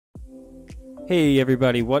Hey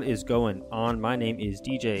everybody, what is going on? My name is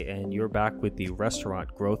DJ and you're back with the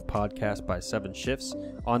Restaurant Growth Podcast by 7 Shifts.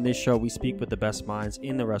 On this show, we speak with the best minds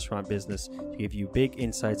in the restaurant business to give you big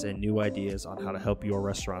insights and new ideas on how to help your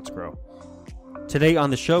restaurants grow. Today on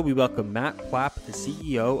the show, we welcome Matt Plapp, the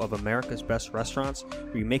CEO of America's Best Restaurants,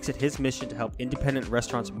 where he makes it his mission to help independent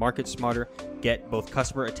restaurants market smarter, get both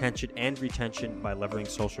customer attention and retention by leveraging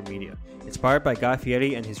social media. Inspired by Guy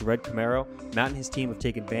Fieri and his red Camaro, Matt and his team have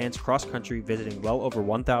taken vans cross-country visiting well over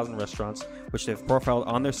 1,000 restaurants, which they've profiled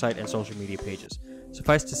on their site and social media pages.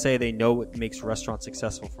 Suffice to say, they know what makes restaurants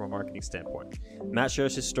successful from a marketing standpoint. Matt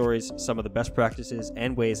shares his stories, some of the best practices,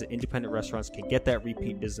 and ways that independent restaurants can get that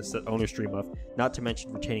repeat business that owners dream of, not to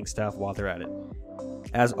mention retaining staff while they're at it.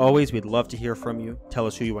 As always, we'd love to hear from you. Tell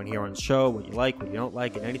us who you want to hear on the show, what you like, what you don't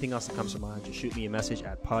like, and anything else that comes to mind. Just shoot me a message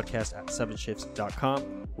at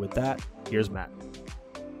podcast@7shifts.com. With that, here's Matt.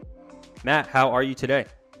 Matt, how are you today?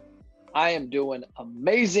 I am doing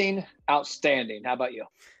amazing, outstanding. How about you?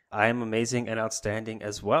 I am amazing and outstanding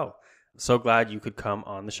as well. I'm so glad you could come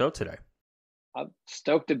on the show today. I'm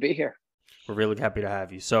stoked to be here. We're really happy to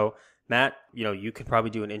have you. So, Matt, you could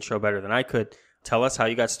probably do an intro better than I could. Tell us how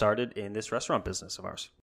you got started in this restaurant business of ours.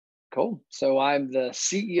 Cool. So I'm the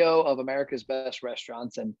CEO of America's Best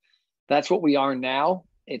Restaurants, and that's what we are now.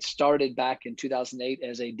 It started back in 2008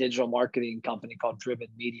 as a digital marketing company called Driven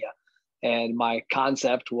Media. And my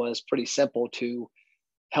concept was pretty simple: to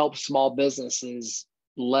help small businesses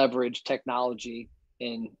leverage technology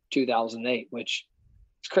in 2008, which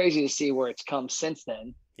it's crazy to see where it's come since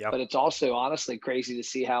then. Yep. But it's also honestly crazy to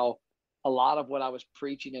see how a lot of what I was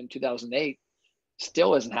preaching in 2008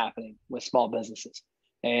 still isn't happening with small businesses.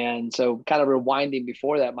 And so kind of rewinding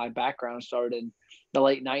before that, my background started in the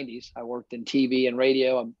late 90s. I worked in TV and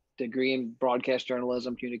radio. I'm a degree in broadcast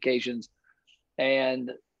journalism, communications,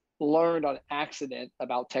 and learned on accident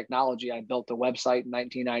about technology. I built a website in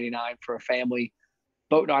 1999 for a family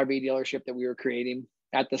boat and RV dealership that we were creating.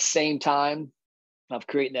 At the same time of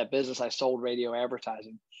creating that business, I sold radio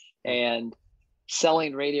advertising. And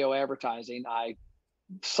selling radio advertising, I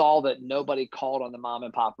saw that nobody called on the mom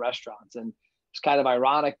and pop restaurants. And it's kind of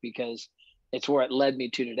ironic because it's where it led me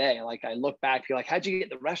to today. Like, I look back, you're like, how'd you get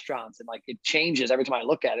the restaurants? And like, it changes every time I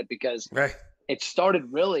look at it, because It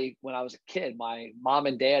started really when I was a kid. My mom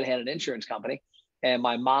and dad had an insurance company, and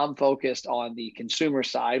my mom focused on the consumer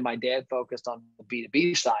side. My dad focused on the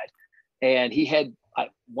B2B side. And he had,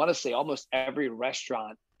 I want to say, almost every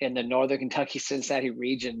restaurant in the Northern Kentucky, Cincinnati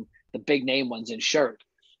region, the big name ones, insured.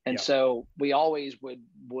 And so we always would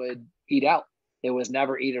eat out. It was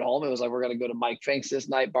never eat at home. It was like, we're going to go to Mike Fink's this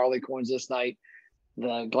night, Barleycorn's this night,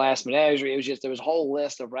 the Glass Menagerie. It was just, there was a whole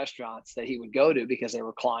list of restaurants that he would go to because they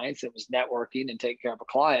were clients. It was networking and taking care of a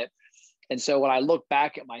client. And so when I look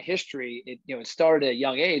back at my history, it started at a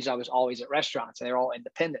young age. I was always at restaurants, and they were all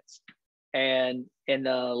independents. And in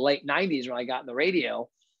the late 90s, when I got in the radio,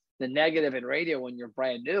 the negative in radio when you're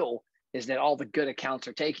brand new is that all the good accounts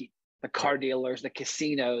are taking. The car dealers, the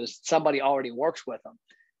casinos, somebody already works with them.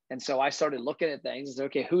 And so I started looking at things and said,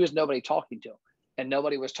 okay, who is nobody talking to? And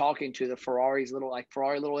nobody was talking to the Ferrari Little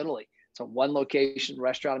Italy. It's a one location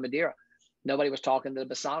restaurant in Madeira. Nobody was talking to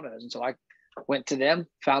the Basanos. And so I went to them,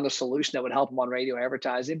 found a solution that would help them on radio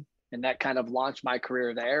advertising. And that kind of launched my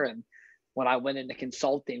career there. And when I went into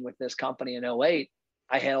consulting with this company in 2008,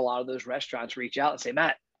 I had a lot of those restaurants reach out and say,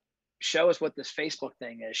 Matt, show us what this Facebook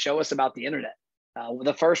thing is. Show us about the internet.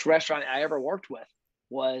 The first restaurant I ever worked with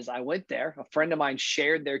was, I went there. A friend of mine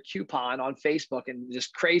shared their coupon on Facebook, and this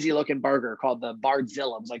crazy looking burger called the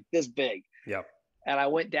Bardzilla. It was like this big. Yep. And I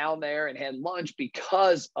went down there and had lunch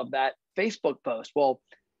because of that Facebook post. Well,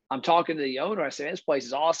 I'm talking to the owner. I said, this place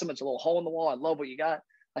is awesome. It's a little hole in the wall. I love what you got.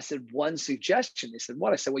 I said, one suggestion. They said,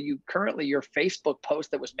 what? I said, well, your Facebook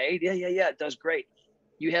post that was made. Yeah. It does great.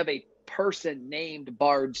 You have a person named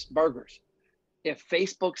Bard's Burgers. If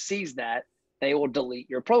Facebook sees that, they will delete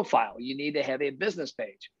your profile. You need to have a business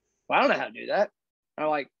page. Well, I don't know how to do that. I'm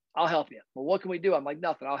like, I'll help you. Well, what can we do? I'm like,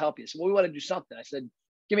 nothing. I'll help you. So we want to do something. I said,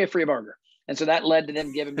 give me a free burger. And so that led to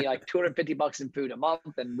them giving me like $250 in food a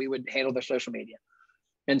month, and we would handle their social media.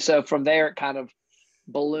 And so from there, it kind of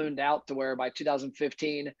ballooned out to where by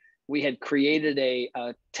 2015, we had created a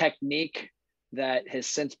technique that has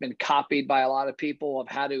since been copied by a lot of people of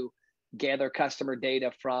how to gather customer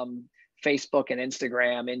data from Facebook and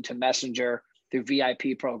Instagram into Messenger through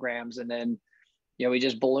VIP programs. And then, we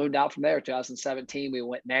just ballooned out from there. 2017, we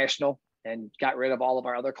went national and got rid of all of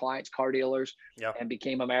our other clients, car dealers, and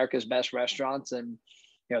became America's Best Restaurants. And,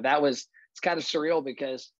 it's kind of surreal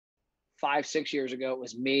because 5-6 years ago, it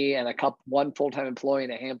was me and one full-time employee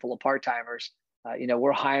and a handful of part-timers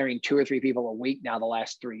we're hiring 2 or 3 people a week now the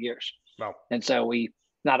last 3 years. Wow. And so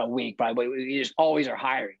not a week, probably, we just always are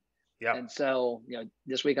hiring. Yeah. And so,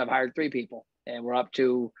 this week I've hired 3 people, and we're up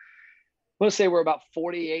to, let's say we're about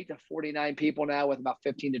 48 to 49 people now, with about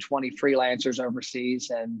 15 to 20 freelancers overseas.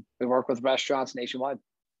 And we work with restaurants nationwide.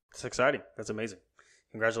 It's exciting. That's amazing.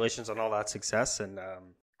 Congratulations on all that success. And,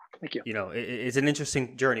 thank you. It's an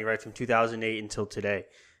interesting journey, right? From 2008 until today.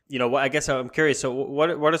 I guess I'm curious. So what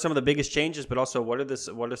are some of the biggest changes, but also what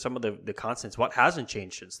are some of the constants? What hasn't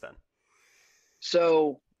changed since then?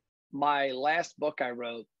 So my last book I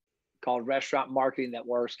wrote, called Restaurant Marketing That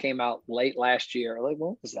Works, came out late last year. Like,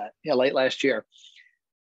 what was that? Yeah, late last year.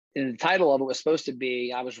 And the title of it was supposed to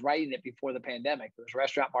be, I was writing it before the pandemic. It was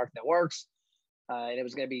Restaurant Marketing That Works. And it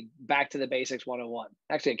was going to be Back to the Basics 101.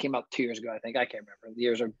 Actually, it came out 2 years ago, I think. I can't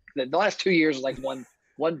remember. The last 2 years is like one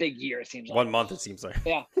big year, it seems like. 1 month, it seems like.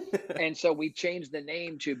 Yeah. And so we changed the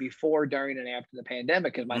name to Before, During, and After the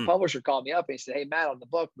Pandemic, because my publisher called me up and he said, "Hey, Matt, on the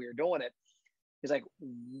book, we were doing it. He's like,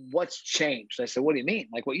 what's changed?" I said, "What do you mean?"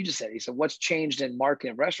 Like what you just said. He said, "What's changed in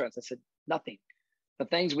marketing of restaurants?" I said, "Nothing. The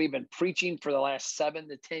things we've been preaching for the last 7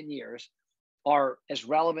 to 10 years are as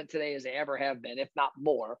relevant today as they ever have been, if not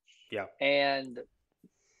more." Yeah. And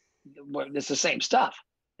it's the same stuff.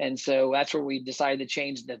 And so that's where we decided to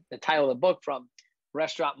change the title of the book from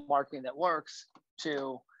Restaurant Marketing That Works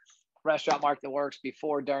to Restaurant Marketing That Works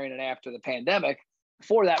Before, During, and After the Pandemic,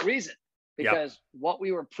 for that reason. Because what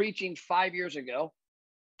we were preaching 5 years ago,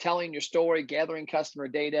 telling your story, gathering customer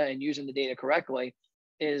data, and using the data correctly,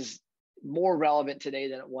 is more relevant today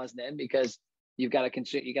than it was then, because you got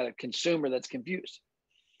a consumer that's confused.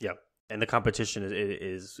 Yeah, and the competition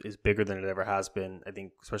is bigger than it ever has been. I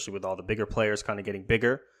think, especially with all the bigger players kind of getting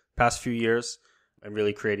bigger past few years, and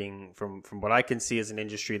really creating, from what I can see, as an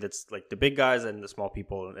industry that's like the big guys and the small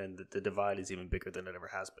people, and the divide is even bigger than it ever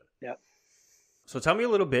has been. Yeah. So tell me a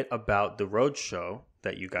little bit about the road show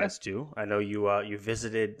that you guys do. I know you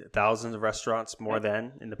visited thousands of restaurants more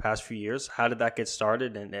than in the past few years. How did that get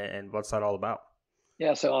started, and what's that all about?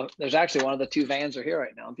 Yeah, so there's actually one of the 2 vans are here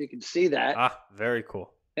right now, if you can see that. Very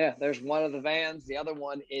cool. Yeah, there's one of the vans. The other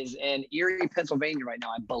one is in Erie, Pennsylvania right now,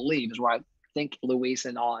 I believe, is where I think Luis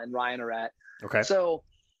and Ryan are at. Okay. So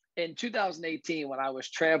in 2018, when I was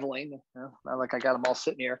traveling, like I got them all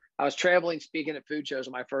sitting here, I was traveling, speaking at food shows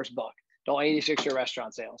in my first book, Don't 86 Your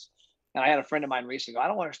Restaurant Sales. And I had a friend of mine recently go, "I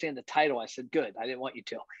don't understand the title." I said, "Good. I didn't want you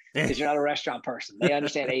to, because you're not a restaurant person. They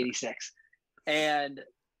understand 86. And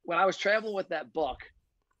when I was traveling with that book,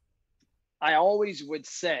 I always would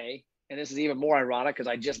say, and this is even more ironic because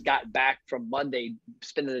I just got back from Monday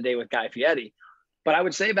spending the day with Guy Fieri, but I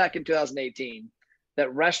would say back in 2018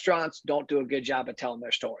 that restaurants don't do a good job of telling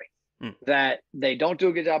their story. That they don't do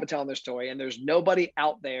a good job of telling their story, and there's nobody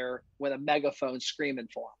out there with a megaphone screaming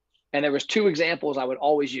for them. And there was 2 examples I would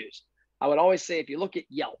always use. I would always say, if you look at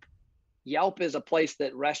Yelp is a place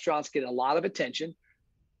that restaurants get a lot of attention,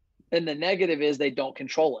 and the negative is they don't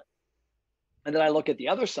control it. And then I look at the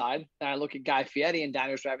other side, and I look at Guy Fieri and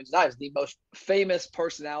Diners, Drive-Ins, Dives, the most famous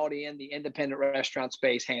personality in the independent restaurant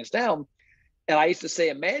space, hands down. And I used to say,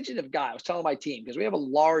 imagine if Guy, I was telling my team, because we have a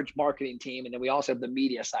large marketing team, and then we also have the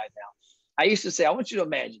media side now. I used to say, I want you to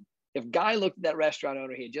imagine if Guy looked at that restaurant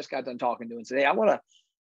owner he had just got done talking to and said, "Hey, I want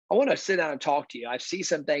to sit down and talk to you. I see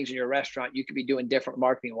some things in your restaurant you could be doing different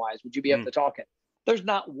marketing wise. Would you be up to talking?" There's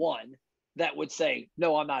not one that would say,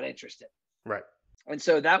 "No, I'm not interested." Right. And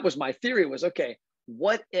so that was my theory, was, okay,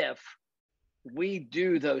 what if we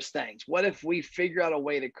do those things? What if we figure out a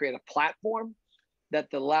way to create a platform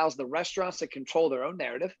that allows the restaurants to control their own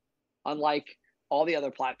narrative, unlike all the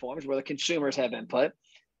other platforms where the consumers have input?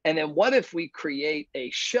 And then what if we create a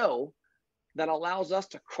show that allows us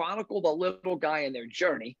to chronicle the little guy in their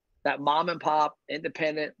journey, that mom and pop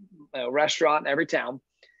independent restaurant in every town?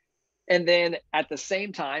 And then at the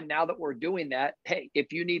same time, now that we're doing that, hey,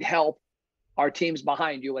 if you need help, our team's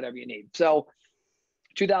behind you, whatever you need. So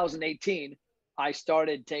 2018, I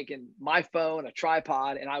started taking my phone, a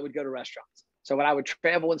tripod, and I would go to restaurants. So when I would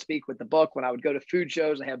travel and speak with the book, when I would go to food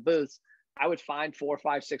shows and have booths, I would find 4,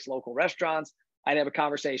 5, 6 local restaurants. I'd have a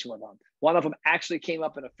conversation with them. One of them actually came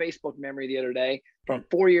up in a Facebook memory the other day from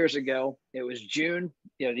 4 years ago. It was June,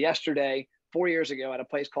 yesterday, 4 years ago, at a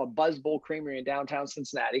place called Buzz Bull Creamery in downtown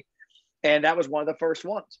Cincinnati. And that was one of the first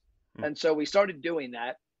ones. And so we started doing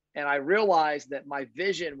that. And I realized that my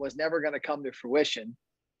vision was never going to come to fruition,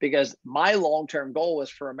 because my long-term goal was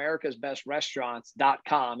for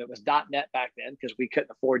americasbestrestaurants.com. It was .net back then, because we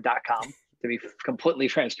couldn't afford .com, to be completely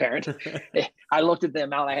transparent. I looked at the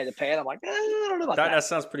amount I had to pay, and I'm like, I don't know about that. That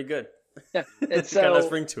sounds pretty good. Yeah. And so, got a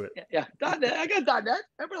nice ring to it. Yeah. .net. I got .net.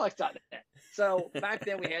 Everybody likes .net. So back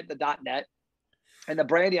then we had the .net. And the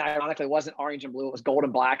branding, ironically, wasn't orange and blue. It was gold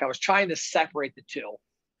and black. I was trying to separate the two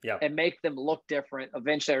and make them look different.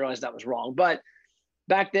 Eventually, I realized that was wrong. But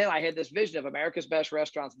back then, I had this vision of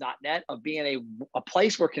AmericasBestRestaurants.net, of being a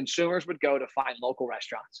place where consumers would go to find local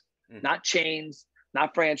restaurants, not chains,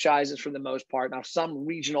 not franchises for the most part. Now, some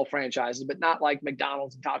regional franchises, but not like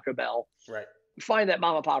McDonald's and Taco Bell. Right. Find that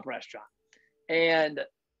mom and pop restaurant. And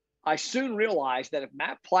I soon realized that if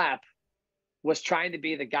Matt Plapp was trying to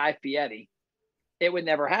be the Guy Fieri, it would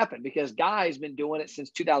never happen, because Guy's been doing it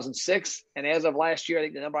since 2006. And as of last year, I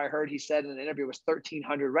think the number I heard he said in an interview was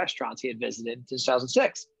 1,300 restaurants he had visited since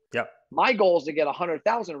 2006. Yep. My goal is to get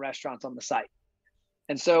 100,000 restaurants on the site.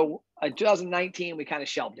 And so in 2019, we kind of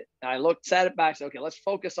shelved it. And I sat it back, said, okay, let's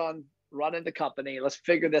focus on running the company. Let's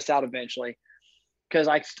figure this out eventually, because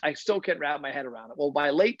I still couldn't wrap my head around it. Well,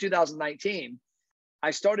 by late 2019,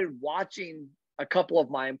 I started watching a couple of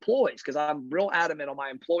my employees, because I'm real adamant on my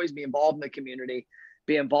employees be involved in the community,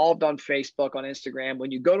 be involved on Facebook, on Instagram. When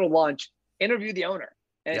you go to lunch, interview the owner.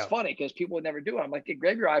 And it's funny because people would never do it. I'm like, hey,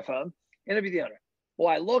 grab your iPhone, interview the owner. Well,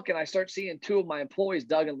 I look and I start seeing two of my employees,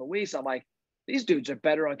 Doug and Luis. I'm like, these dudes are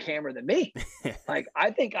better on camera than me. Like, I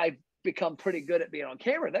think I've become pretty good at being on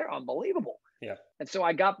camera. They're unbelievable. Yeah. And so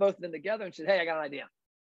I got both of them together and said, hey, I got an idea.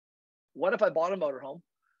 What if I bought a motorhome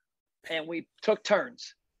and we took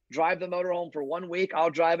turns? Drive the motorhome for 1 week. I'll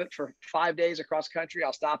drive it for 5 days across country.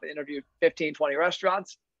 I'll stop and interview 15, 20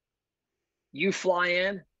 restaurants. You fly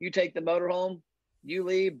in, you take the motorhome, you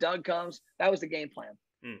leave, Doug comes. That was the game plan.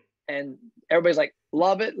 And everybody's like,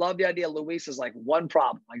 love it. Love the idea. Luis is like, one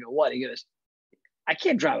problem. I go, what? He goes, I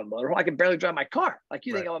can't drive a motorhome. I can barely drive my car. Like,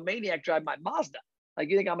 you think I'm a maniac drive my Mazda. Like,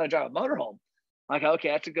 you think I'm going to drive a motorhome. I'm like, okay,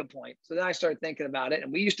 that's a good point. So then I started thinking about it.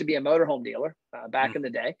 And we used to be a motorhome dealer back in the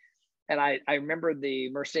day. And I remember the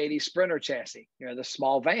Mercedes Sprinter chassis, the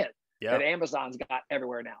small van that Amazon's got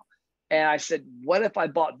everywhere now. And I said, what if I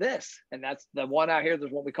bought this? And that's the one out here.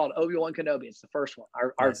 There's what we call Obi-Wan Kenobi. It's the first one.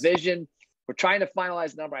 Our vision, we're trying to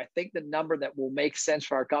finalize the number. I think the number that will make sense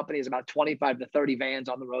for our company is about 25 to 30 vans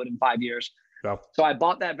on the road in 5 years. Wow. So I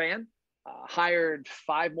bought that van, hired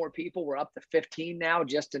 5 more people. We're up to 15 now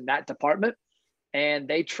just in that department. And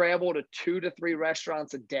they travel to 2 to 3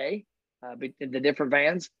 restaurants a day in the different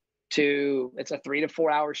vans. It's a 3 to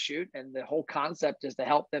 4 hour shoot. And the whole concept is to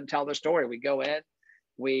help them tell their story. We go in,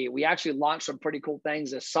 we actually launched some pretty cool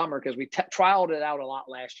things this summer, because we trialed it out a lot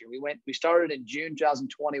last year. We started in June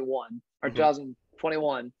 2021 or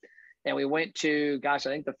 2021. And we went to, I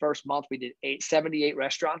think the first month we did 78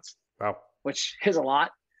 restaurants. Wow. Which is a lot.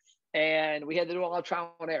 And we had to do a lot of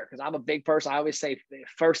trial and error, because I'm a big person. I always say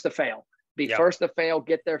first to fail. Be first to fail,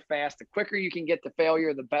 get there fast. The quicker you can get to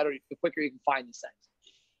failure, the quicker you can find these things.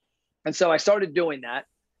 And so I started doing that.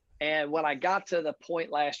 And when I got to the point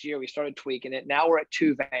last year, we started tweaking it. Now we're at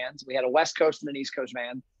 2 vans. We had a West Coast and an East Coast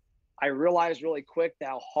van. I realized really quick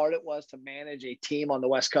how hard it was to manage a team on the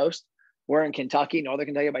West Coast. We're in Kentucky, Northern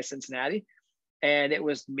Kentucky by Cincinnati. And it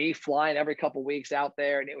was me flying every couple of weeks out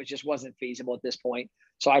there. And it just wasn't feasible at this point.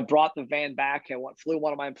 So I brought the van back and flew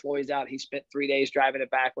one of my employees out. He spent 3 days driving it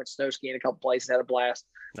back, went snow skiing a couple places, had a blast.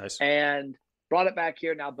 Nice. And brought it back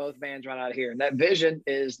here. Now both vans run out of here. And that vision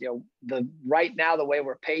is, right now, the way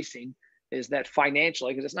we're pacing is that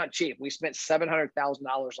financially, because it's not cheap. We spent $700,000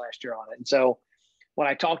 last year on it. And so when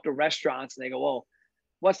I talk to restaurants and they go, well,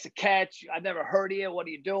 what's the catch? I've never heard of you. What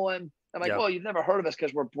are you doing? I'm like, well, you've never heard of us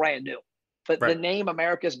because we're brand new. But the name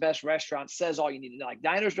America's Best Restaurant says all you need to know. Like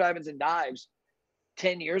Diners, Drive-Ins, and Dives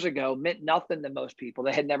 10 years ago meant nothing to most people.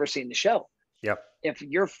 They had never seen the show. Yep. If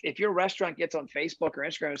your restaurant gets on Facebook or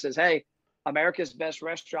Instagram and says, hey, America's Best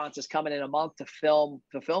Restaurants is coming in a month to film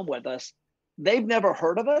with us, they've never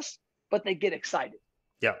heard of us, but they get excited.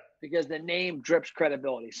 Yeah. Because the name drips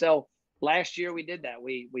credibility. So last year we did that.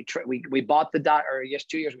 We bought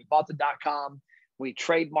 2 years, we bought the .com. We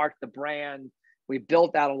trademarked the brand. We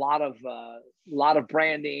built out a lot of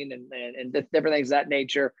branding and different things of that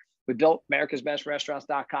nature. We built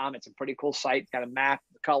americasbestrestaurants.com. It's a pretty cool site. Got a map.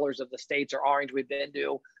 The colors of the states are orange we've been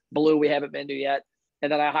to, blue we haven't been to yet.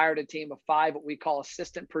 And then I hired a team of 5, what we call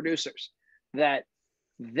assistant producers, that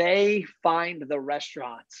they find the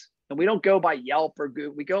restaurants. And we don't go by Yelp or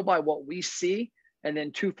Google. We go by what we see, and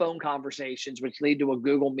then 2 phone conversations, which lead to a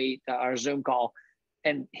Google Meet or Zoom call,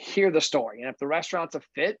 and hear the story. And if the restaurant's a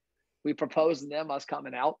fit, we propose to them us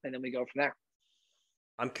coming out, and then we go from there.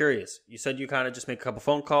 I'm curious. You said you kind of just make a couple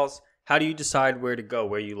phone calls. How do you decide where to go?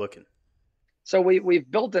 Where are you looking? So we've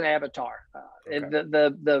built an avatar. Okay.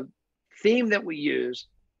 The theme that we use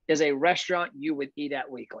is a restaurant you would eat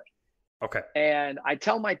at weekly. Okay. And I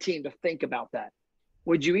tell my team to think about that.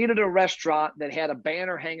 Would you eat at a restaurant that had a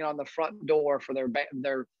banner hanging on the front door for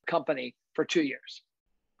their company for 2 years.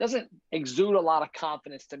 Doesn't exude a lot of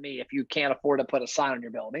confidence to me if you can't afford to put a sign on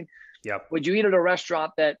your building. Yep. Would you eat at a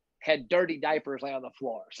restaurant that had dirty diapers laying on the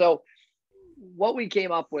floor? So what we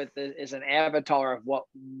came up with is an avatar of what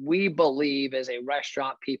we believe is a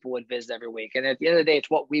restaurant people would visit every week. And at the end of the day, it's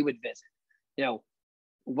what we would visit,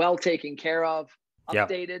 well taken care of,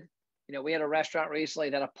 updated. We had a restaurant recently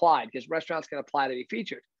that applied, because restaurants can apply to be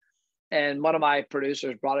featured. And one of my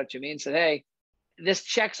producers brought it to me and said, hey, this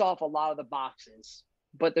checks off a lot of the boxes,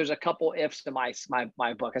 but there's a couple ifs to my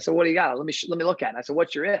book. I said, what do you got? Let me look at it. I said,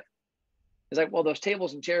 what's your if? He's like, well, those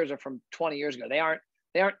tables and chairs are from 20 years ago. They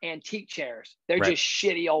aren't antique chairs. They're right. just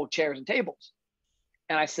shitty old chairs and tables.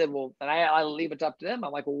 And I said, well, and I leave it up to them.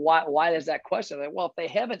 I'm like, well, why is that question? They're like, well, if they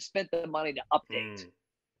haven't spent the money to update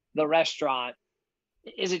the restaurant,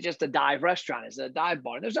 is it just a dive restaurant? Is it a dive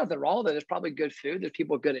bar? And there's nothing wrong with it. There's probably good food. There's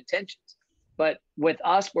people with good intentions. But with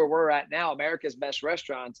us, where we're at now, America's Best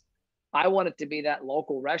Restaurants, I want it to be that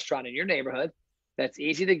local restaurant in your neighborhood that's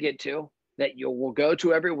easy to get to, that you will go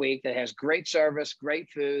to every week, that has great service, great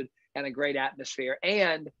food, and a great atmosphere,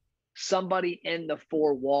 and somebody in the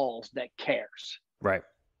four walls that cares. Right.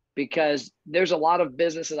 Because there's a lot of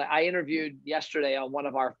businesses. I interviewed yesterday on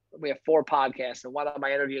we have 4 podcasts, and one of them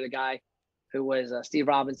I interviewed a guy who was Steve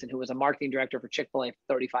Robinson, who was a marketing director for Chick-fil-A for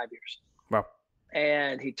 35 years. Wow.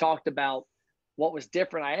 And he talked about what was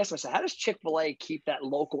different. I asked him, I said, how does Chick-fil-A keep that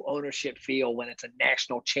local ownership feel when it's a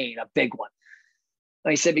national chain, a big one?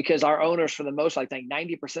 And he said, because our owners, for the most, I think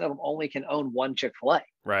 90% of them only can own one Chick-fil-A.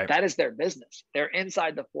 Right. That is their business. They're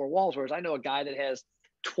inside the 4 walls. Whereas I know a guy that has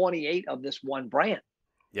 28 of this one brand,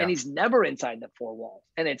 and he's never inside the 4 walls,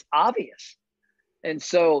 and it's obvious. And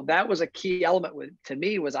so that was a key element to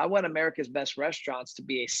me, was I want America's Best Restaurants to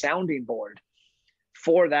be a sounding board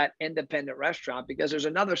for that independent restaurant, because there's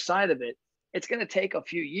another side of it. It's going to take a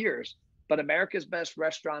few years, but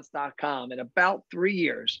americasbestrestaurants.com in about 3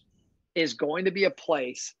 years is going to be a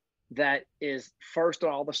place that is first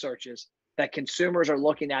on all the searches, that consumers are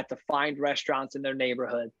looking at to find restaurants in their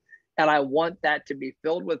neighborhood. And I want that to be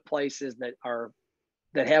filled with places that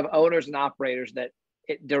have owners and operators that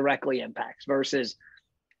it directly impacts, versus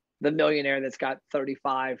the millionaire that's got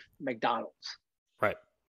 35 McDonald's. Right.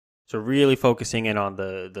 So really focusing in on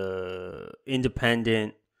the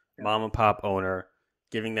independent mom and pop owner,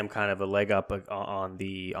 giving them kind of a leg up on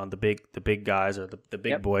the big guys, or the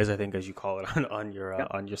big boys, I think, as you call it on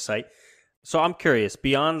your site. So I'm curious,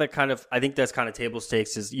 beyond the kind of, I think that's kind of table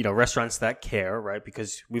stakes, is, restaurants that care, right?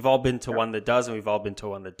 Because we've all been to one that does, and we've all been to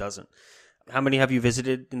one that doesn't. How many have you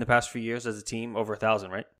visited in the past few years as a team? Over 1,000,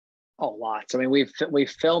 right? Oh, lots. I mean, we've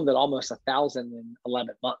filmed at almost 1,000 in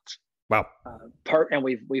 11 months. Wow. And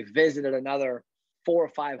we've visited another 400 or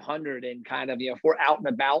 500, and kind of, if we're out and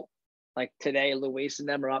about, like today, Luis and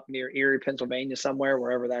them are up near Erie, Pennsylvania, somewhere,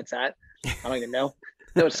 wherever that's at. I don't even know.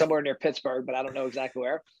 No, it's somewhere near Pittsburgh, but I don't know exactly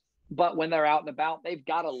where. But when they're out and about, they've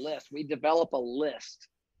got a list. We develop a list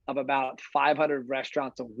of about 500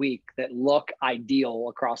 restaurants a week that look ideal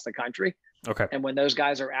across the country. Okay. And when those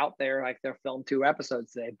guys are out there, like, they're filmed 2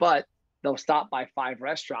 episodes today, but they'll stop by 5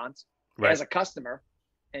 restaurants as a customer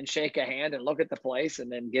and shake a hand and look at the place, and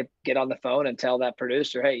then get on the phone and tell that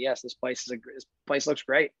producer, hey, yes, this place looks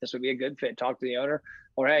great. This would be a good fit. Talk to the owner,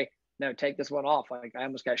 or, hey, no, take this one off. Like, I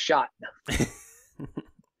almost got shot.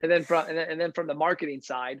 And then from the marketing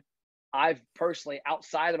side, I've personally,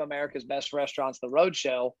 outside of America's Best Restaurants, the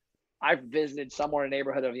Roadshow, I've visited somewhere in the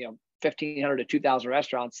neighborhood of 1,500 to 2,000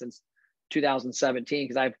 restaurants since 2017,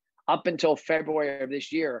 because up until February of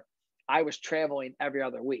this year, I was traveling every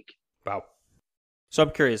other week. Wow. So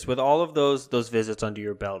I'm curious, with all of those visits under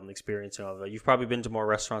your belt and experience and all of that, you've probably been to more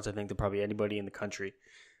restaurants, I think, than probably anybody in the country.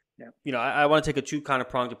 Yeah. I want to take a 2 kind of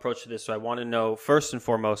pronged approach to this. So I want to know, first and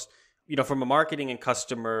foremost, from a marketing and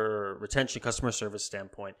customer retention, customer service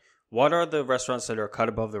standpoint, what are the restaurants that are cut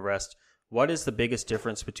above the rest? What is the biggest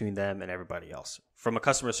difference between them and everybody else from a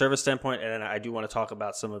customer service standpoint? And then I do want to talk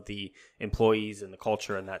about some of the employees and the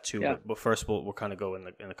culture and that too. Yeah. But first, we'll kind of go in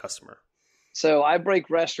the customer. So I break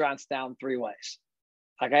restaurants down 3 ways.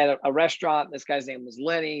 Like, I had a restaurant, this guy's name was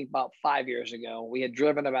Lenny, about 5 years ago. We had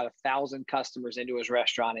driven about 1,000 customers into his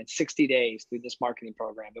restaurant in 60 days through this marketing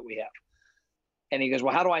program that we have. And he goes,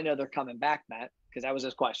 well, how do I know they're coming back, Matt? Because that was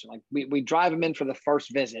his question. Like, we drive them in for the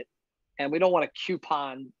first visit, and we don't want to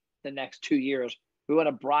coupon the next 2 years. We want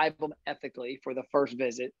to bribe them ethically for the first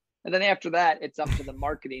visit. And then after that, it's up to the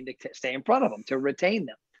marketing to stay in front of them, to retain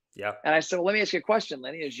them. Yeah. And I said, well, let me ask you a question,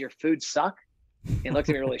 Lenny. Does your food suck? He looked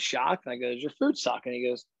at me really shocked. And I go, does your food suck? And he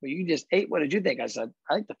goes, well, you just ate. What did you think? I said,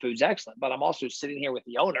 I think the food's excellent, but I'm also sitting here with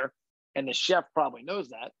the owner, and the chef probably knows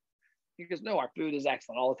that. He goes, no, our food is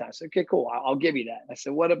excellent all the time. I said, okay, cool. I'll give you that. I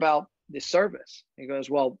said, what about the service? He goes,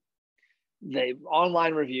 well, the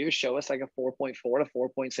online reviews show us like a 4.4 to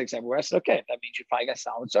 4.6 everywhere. I said, okay, that means you probably got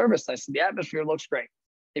solid service. I said, the atmosphere looks great.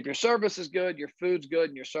 If your service is good, your food's good,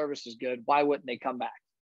 and your service is good, why wouldn't they come back?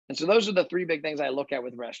 And so those are the three big things I look at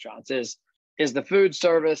with restaurants is the food,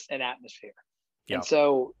 service, and atmosphere. Yeah. And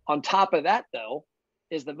so on top of that, though,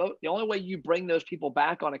 is the only way you bring those people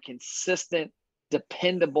back on a consistent,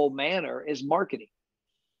 dependable manner is marketing.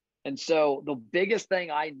 And so the biggest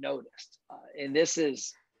thing I noticed, and this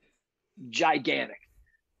is gigantic,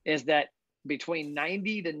 is that between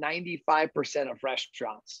 90 to 95% of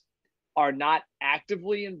restaurants are not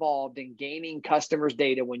actively involved in gaining customers'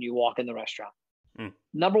 data when you walk in the restaurant.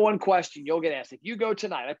 Number one question you'll get asked, if you go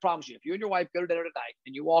tonight, I promise you, if you and your wife go to dinner tonight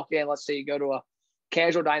and you walk in, let's say you go to a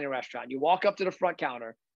casual dining restaurant, you walk up to the front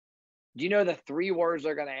counter, do you know the three words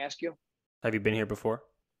they're going to ask you? Have you been here before?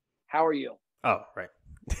 How are you? Oh, right.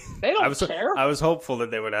 They don't care. I was hopeful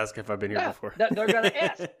that they would ask if I've been here before. They're going to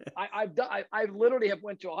ask. I literally have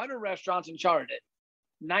went to 100 restaurants and charted it.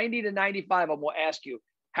 90 to 95 of them will ask you,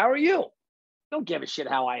 how are you? Don't give a shit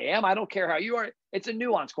how I am. I don't care how you are. It's a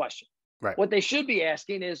nuanced question. Right. What they should be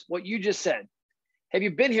asking is what you just said. Have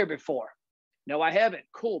you been here before? No, I haven't.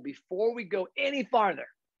 Cool. Before we go any farther,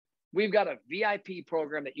 we've got a VIP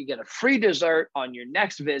program that you get a free dessert on your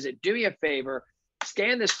next visit. Do me a favor,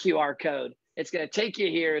 scan this QR code. It's going to take you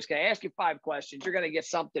here. It's going to ask you 5 questions. You're going to get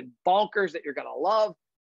something bonkers that you're going to love.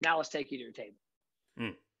 Now let's take you to your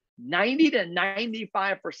table. 90 to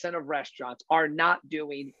 95% of restaurants are not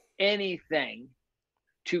doing anything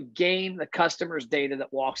to gain the customer's data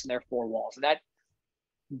that walks in their 4 walls. And that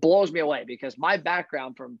blows me away because my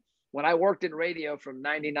background from when I worked in radio from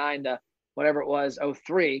 99 to whatever it was,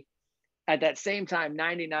 03, at that same time,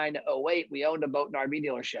 99 to 08, we owned a boat and RV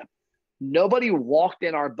dealership. Nobody walked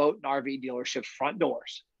in our boat and RV dealership's front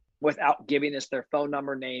doors without giving us their phone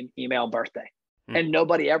number, name, email, birthday. And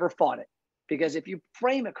nobody ever fought it because if you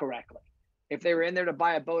frame it correctly, if they were in there to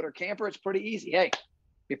buy a boat or camper, it's pretty easy. Hey,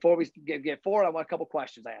 before we get forward, I want a couple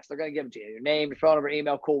questions I asked. They're going to give them to you. Your name, your phone number,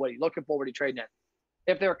 email, cool. What are you looking for? What are you trading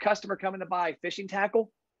in? If they're a customer coming to buy fishing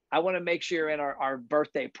tackle, I want to make sure you're in our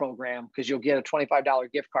birthday program because you'll get a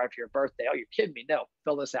 $25 gift card for your birthday. Oh, you're kidding me. No,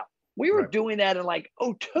 fill this out. We were doing that in like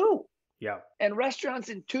 02. Yeah. And restaurants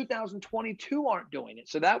in 2022 aren't doing it.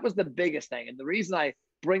 So that was the biggest thing. And the reason I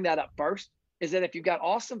bring that up first is that if you've got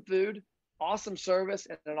awesome food, awesome service,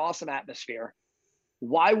 and an awesome atmosphere,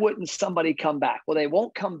 why wouldn't somebody come back? Well, they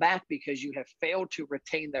won't come back because you have failed to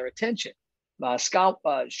retain their attention. Sean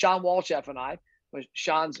Walchef and I,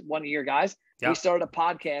 Sean's one of your guys, we started a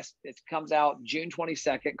podcast that comes out June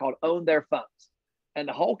 22nd called Own Their Phones. And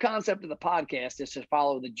the whole concept of the podcast is to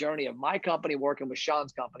follow the journey of my company working with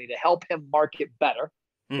Sean's company to help him market better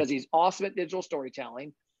because he's awesome at digital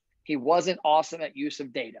storytelling. He wasn't awesome at use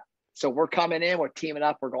of data. So we're coming in, we're teaming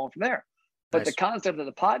up, we're going from there. But the concept of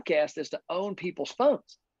the podcast is to own people's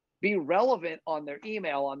phones, be relevant on their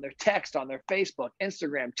email, on their text, on their Facebook,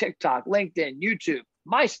 Instagram, TikTok, LinkedIn, YouTube,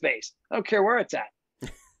 MySpace. I don't care where it's at.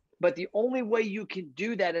 But the only way you can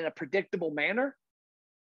do that in a predictable manner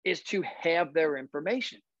is to have their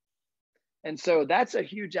information. And so that's a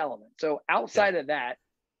huge element. So outside of that,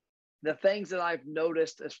 the things that I've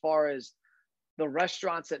noticed as far as the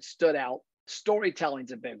restaurants that stood out,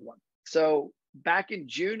 storytelling's a big one. So back in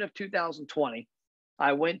June of 2020,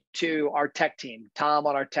 I went to our tech team. Tom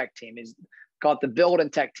on our tech team is called the Build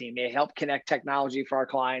and Tech team. They help connect technology for our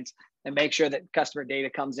clients and make sure that customer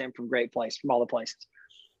data comes in from all the places.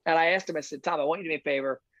 And I asked him, I said, Tom, I want you to do me a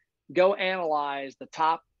favor. Go analyze the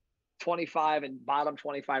top 25 and bottom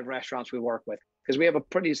 25 restaurants we work with, because we have a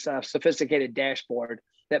pretty sophisticated dashboard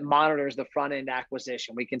that monitors the front end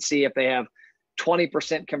acquisition. We can see if they have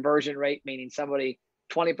 20% conversion rate, meaning 20%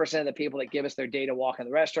 of the people that give us their data walk in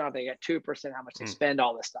the restaurant, they get 2%, how much they spend,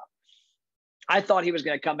 all this stuff. I thought he was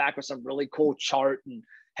going to come back with some really cool chart and,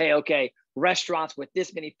 hey, okay, restaurants with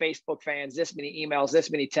this many Facebook fans, this many emails, this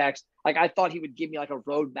many texts. Like I thought he would give me like a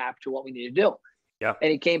roadmap to what we need to do. Yeah.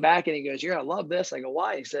 And he came back and he goes, you're going to love this. I go,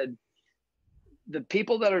 why? He said, the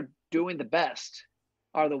people that are doing the best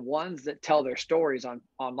are the ones that tell their stories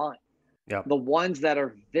online. Yeah. The ones that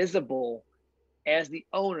are visible as the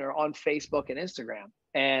owner on Facebook and Instagram.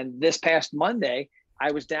 And this past Monday,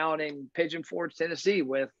 I was down in Pigeon Forge, Tennessee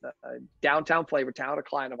with downtown Flavor Town, a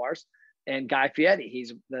client of ours, and Guy Fieri.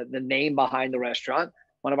 He's the name behind the restaurant.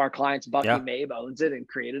 One of our clients, Bucky Mabe, owns it and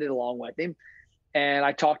created it along with him. And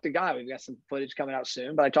I talked to Guy. We've got some footage coming out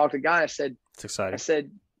soon, but I talked to Guy. I said, it's exciting. I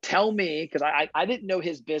said, tell me, because I didn't know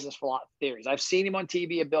his business for a lot of theories. I've seen him on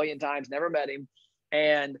TV a billion times, never met him.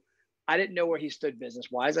 And I didn't know where he stood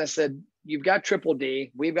business-wise. I said, you've got Triple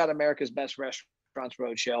D. We've got America's Best Restaurants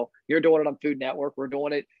Roadshow. You're doing it on Food Network. We're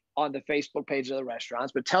doing it on the Facebook page of the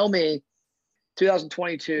restaurants. But tell me,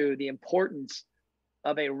 2022, the importance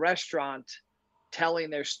of a restaurant telling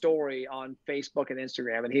their story on Facebook and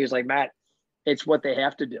Instagram. And he was like, Matt, it's what they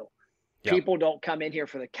have to do. Yep. People don't come in here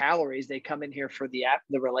for the calories. They come in here for the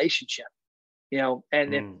relationship,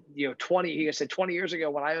 and if, 20 years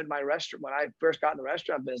ago, when I owned my restaurant, when I first got in the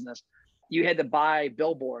restaurant business, you had to buy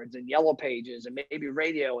billboards and yellow pages and maybe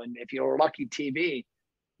radio. And if you were lucky, TV.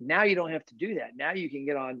 Now you don't have to do that. Now you can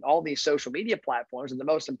get on all these social media platforms. And the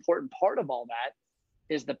most important part of all that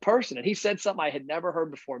is the person. And he said something I had never heard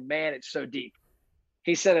before. Man, it's so deep.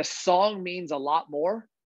 He said a song means a lot more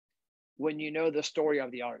when you know the story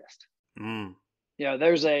of the artist.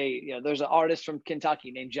 There's an artist from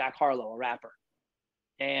Kentucky named Jack Harlow, a rapper.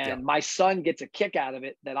 And my son gets a kick out of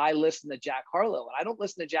it that I listen to Jack Harlow. And I don't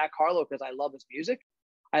listen to Jack Harlow because I love his music.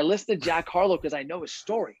 I listen to Jack Harlow because I know his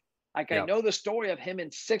story. I know the story of him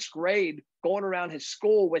in 6th grade going around his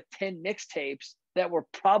school with 10 mixtapes that were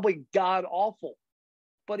probably god awful,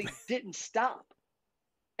 but he didn't stop.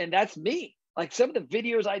 And that's me. Like, some of the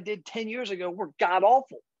videos I did 10 years ago were god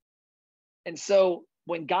awful. And so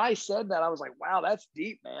when Guy said that, I was like, wow, that's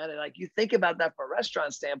deep, man. And like, you think about that from a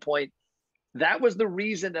restaurant standpoint, that was the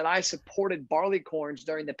reason that I supported Barleycorns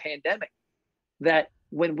during the pandemic. That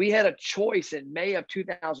when we had a choice in May of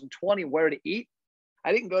 2020 where to eat,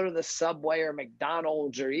 I didn't go to the Subway or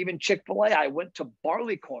McDonald's or even Chick-fil-A. I went to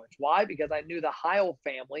Barleycorns. Why? Because I knew the Heil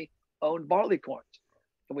family owned Barleycorns.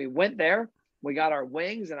 And we went there. We got our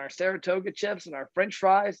wings and our Saratoga chips and our French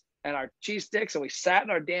fries and our cheese sticks. And we sat in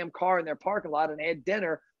our damn car in their parking lot and had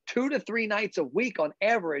dinner 2 to 3 nights a week on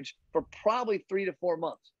average for probably 3 to 4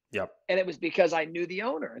 months. Yep. And it was because I knew the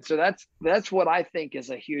owner. And so that's what I think is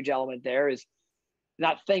a huge element there, is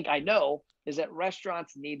not think I know, is that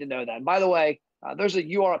restaurants need to know that. And by the way, there's a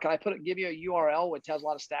URL. Can I give you a URL which has a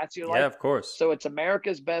lot of stats you like? Yeah, of course. So it's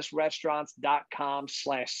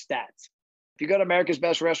americasbestrestaurants.com/stats. If you go to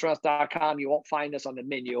americasbestrestaurants.com, you won't find this on the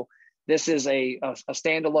menu. This is a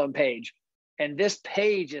standalone page. And this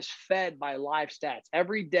page is fed by live stats.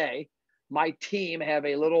 Every day, my team have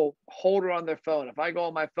a little holder on their phone. If I go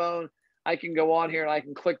on my phone, I can go on here and I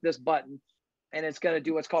can click this button, and it's going to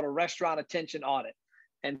do what's called a restaurant attention audit.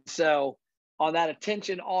 And so on that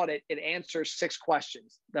attention audit, it answers 6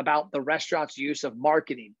 questions about the restaurant's use of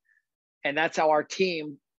marketing. And that's how our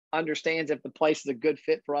team understands if the place is a good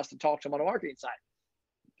fit for us to talk to them on the marketing side.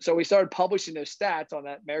 So we started publishing those stats on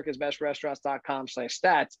that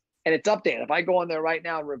americasbestrestaurants.com/stats, and it's updated. If I go on there right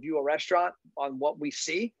now and review a restaurant on what we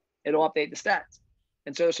see, it'll update the stats.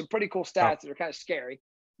 And so there's some pretty cool stats that are kind of scary,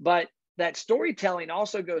 but that storytelling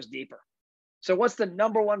also goes deeper. So what's the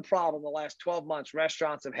number one problem the last 12 months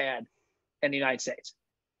restaurants have had in the United States?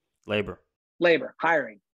 Labor,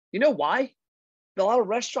 hiring. You know why? A lot of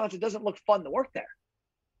restaurants, it doesn't look fun to work there.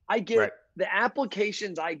 I get the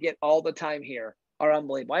applications I get all the time here are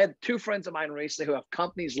unbelievable. I had 2 friends of mine recently who have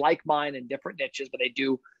companies like mine in different niches, but they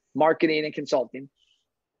do marketing and consulting.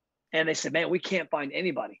 And they said, man, we can't find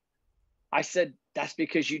anybody. I said, that's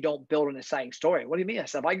because you don't build an exciting story. What do you mean? I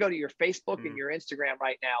said, if I go to your Facebook and your Instagram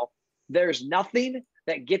right now, there's nothing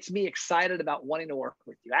that gets me excited about wanting to work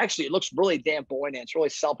with you. Actually, it looks really damn boring and it's really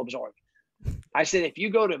self-absorbed. I said, if you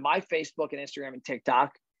go to my Facebook and Instagram and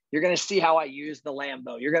TikTok, you're going to see how I use the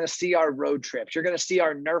Lambo. You're going to see our road trips. You're going to see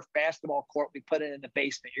our Nerf basketball court we put in the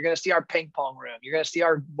basement. You're going to see our ping pong room. You're going to see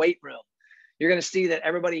our weight room. You're going to see that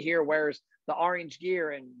everybody here wears the orange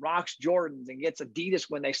gear and rocks Jordans and gets Adidas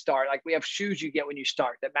when they start. Like, we have shoes you get when you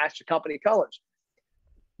start that match the company colors.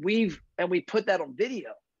 We put that on video.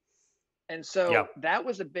 And so that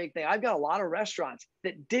was a big thing. I've got a lot of restaurants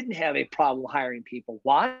that didn't have a problem hiring people.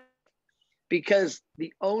 Why? Because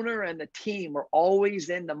the owner and the team were always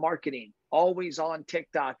in the marketing, always on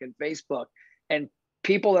TikTok and Facebook. And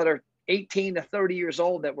people that are 18 to 30 years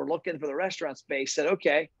old that were looking for the restaurant space said,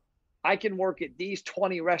 okay, I can work at these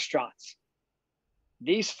 20 restaurants.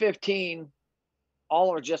 These 15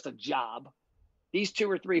 all are just a job. These 2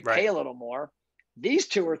 or 3 pay a little more. These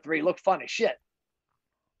 2 or 3 look fun as shit.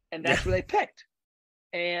 And that's where they picked.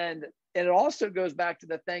 And it also goes back to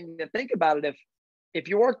the thing to think about it. If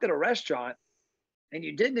you worked at a restaurant and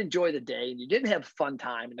you didn't enjoy the day and you didn't have a fun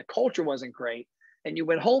time and the culture wasn't great, and you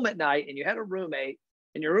went home at night and you had a roommate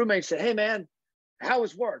and your roommate said, hey man, how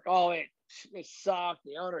was work? Oh, it sucked.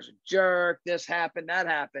 The owner's a jerk. This happened, that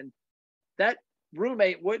happened. That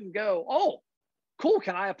roommate wouldn't go, oh, cool,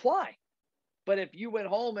 can I apply? But if you went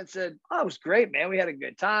home and said, oh, it was great, man. We had a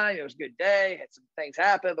good time. It was a good day. Had some things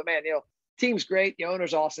happen, but man, team's great. The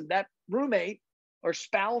owner's awesome. That roommate or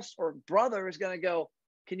spouse or brother is going to go,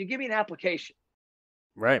 can you give me an application?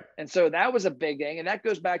 Right. And so that was a big thing. And that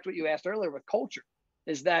goes back to what you asked earlier with culture,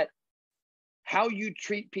 is that how you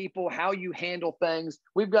treat people, how you handle things.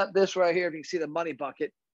 We've got this right here. If you can see the money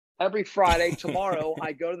bucket, every Friday, tomorrow,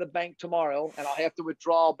 I go to the bank tomorrow and I'll have to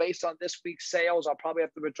withdraw based on this week's sales. I'll probably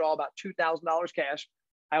have to withdraw about $2,000 cash.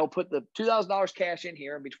 I will put the $2,000 cash in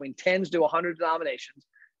here in between 10s to 100 denominations.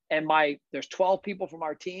 And there's 12 people from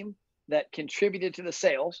our team that contributed to the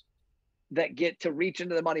sales that get to reach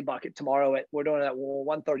into the money bucket tomorrow. We're doing it at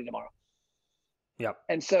 1:30 tomorrow. Yep.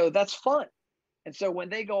 And so that's fun. And so when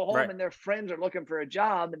they go home Right. and their friends are looking for a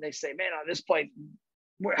job and they say, man, on this place,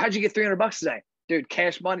 how'd you get $300 today? Dude,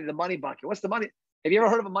 cash money, the money bucket. What's the money? Have you ever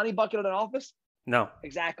heard of a money bucket at an office? No.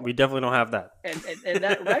 Exactly. We definitely don't have that. And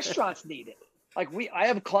that restaurants need it. Like I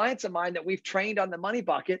have clients of mine that we've trained on the money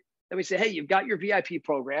bucket that we say, hey, you've got your VIP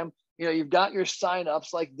program. You've got your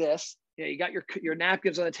signups like this. You got your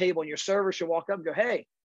napkins on the table, and your server should walk up and go, hey,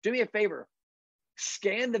 do me a favor.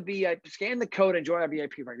 Scan the code and join our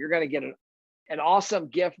VIP program. You're going to get an awesome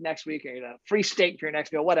gift next week, or a free steak for your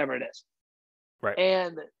next meal, whatever it is. Right.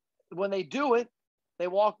 And when they do it, they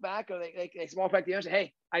walk back, or they walk back to you and say,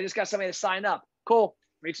 hey, I just got somebody to sign up. Cool.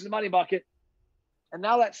 Reaches the money bucket. And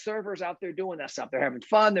now that server's out there doing that stuff. They're having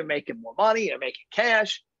fun. They're making more money. They're making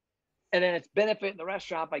cash. And then it's benefiting the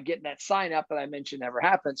restaurant by getting that sign up that I mentioned never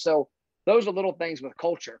happened. So those are little things with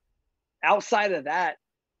culture. Outside of that,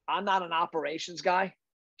 I'm not an operations guy.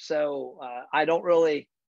 So I don't really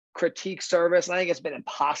critique service. And I think it's been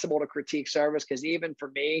impossible to critique service, because even for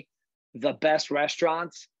me, the best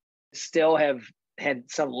restaurants still have had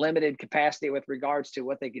some limited capacity with regards to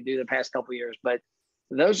what they could do the past couple of years. But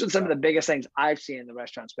those are some of the biggest things I've seen in the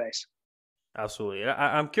restaurant space. Absolutely.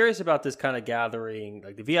 I'm curious about this kind of gathering,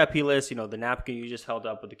 like the VIP list, the napkin you just held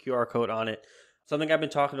up with the QR code on it. Something I've been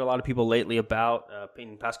talking to a lot of people lately about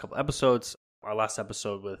in the past couple episodes. Our last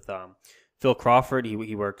episode with Phil Crawford,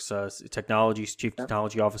 he works as Chief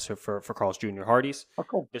Technology Officer for Carl's Jr. Hardee's. Oh,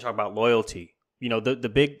 cool. They talk about loyalty.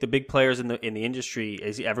 The big players in the industry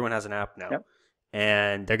is everyone has an app now,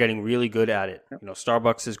 and they're getting really good at it.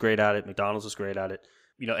 Starbucks is great at it, McDonald's is great at it.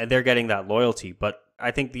 And they're getting that loyalty. But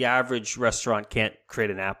I think the average restaurant can't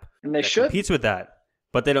create an app that competes with that,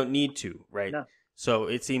 but they don't need to, right? No. So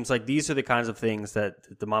it seems like these are the kinds of things that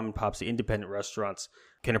the mom and pops, the independent restaurants,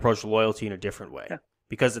 can approach loyalty in a different way. Yeah.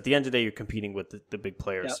 Because at the end of the day, you're competing with the big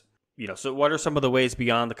players. Yeah. So what are some of the ways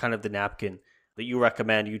beyond the kind of the napkin that you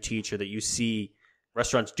recommend, you teach, or that you see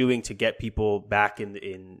restaurants doing to get people back in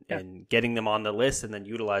and getting them on the list and then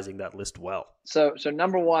utilizing that list well? So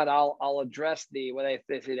number one, I'll address the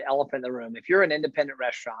elephant in the room. If you're an independent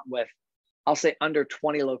restaurant with, I'll say, under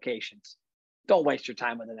 20 locations, don't waste your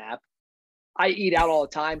time with an app. I eat out all the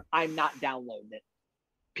time. I'm not downloading it.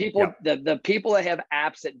 The people that have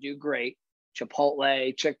apps that do great,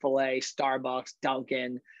 Chipotle, Chick-fil-A, Starbucks,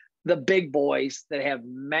 Dunkin', the big boys that have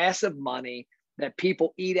massive money that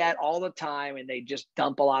people eat at all the time, and they just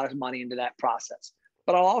dump a lot of money into that process.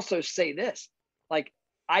 But I'll also say this, like,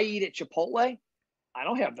 I eat at Chipotle. I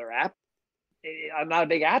don't have their app. I'm not a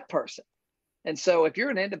big app person. And so if you're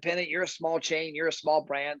an independent, you're a small chain, you're a small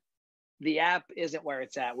brand, the app isn't where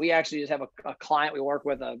it's at. We actually just have a client we work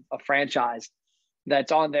with, a franchise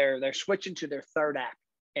that's on they're switching to their third app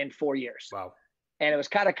in 4 years. Wow. And it was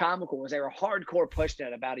kind of comical because they were hardcore pushing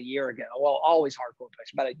it about a year ago. Well, always hardcore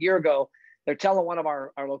push. About a year ago, they're telling one of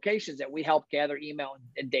our locations that we help gather email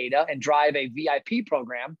and data and drive a VIP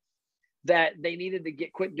program, that they needed to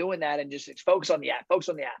quit doing that and just focus on the app.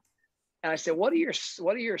 And I said, what are your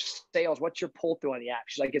sales? What's your pull through on the app?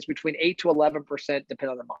 She's like, it's between 8 to 11%, depending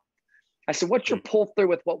on the month. I said, what's your pull through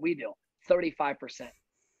with what we do? 35%.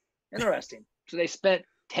 Interesting. So they spent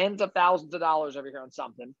tens of thousands of dollars over here on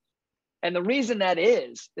something. And the reason that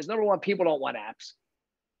is number one, people don't want apps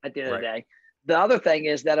at the end of the day. The other thing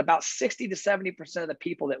is that about 60 to 70% of the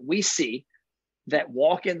people that we see that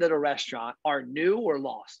walk into the restaurant are new or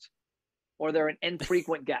lost, or they're an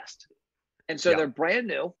infrequent guest. And so they're brand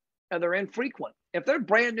new and they're infrequent. If they're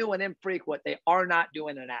brand new and infrequent, they are not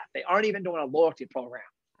doing an app. They aren't even doing a loyalty program.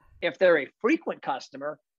 If they're a frequent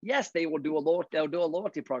customer, yes, they'll do a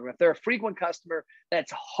loyalty program. If they're a frequent customer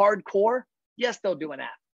that's hardcore, yes, they'll do an app.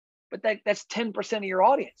 But that's 10% of your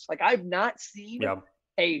audience. Like, I've not seen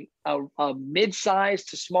a mid-sized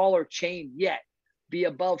to smaller chain yet be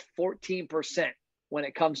above 14% when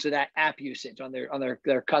it comes to that app usage on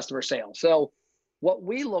their customer sales. So what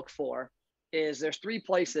we look for is there's 3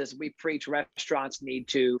 places we preach restaurants need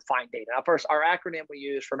to find data. Now, first, our acronym we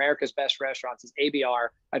use for America's Best Restaurants is ABR,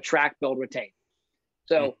 attract, build, retain.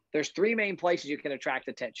 So there's 3 main places you can attract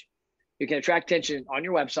attention. You can attract attention on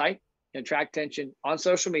your website. can attract attention on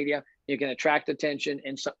social media. You can attract attention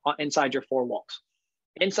inside your four walls.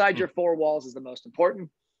 Inside your four walls is the most important.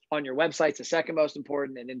 On your website's the second most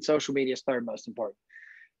important, and in social media is third most important.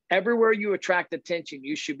 Everywhere you attract attention,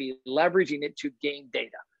 you should be leveraging it to gain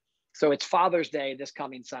data. So it's Father's Day this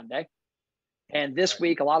coming Sunday. And this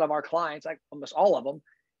week, a lot of our clients, like almost all of them,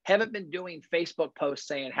 haven't been doing Facebook posts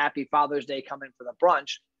saying Happy Father's Day, come in for the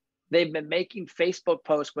brunch. They've been making Facebook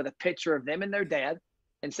posts with a picture of them and their dad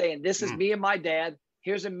and saying, this is me and my dad.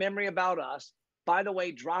 Here's a memory about us. By the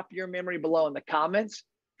way, drop your memory below in the comments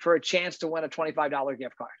for a chance to win a $25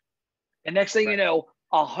 gift card. And next thing you know,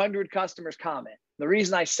 100 customers comment. The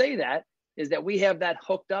reason I say that is that we have that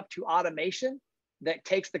hooked up to automation that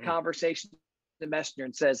takes the conversation to the messenger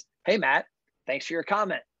and says, hey, Matt, thanks for your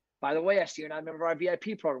comment. By the way, I see you're not a member of our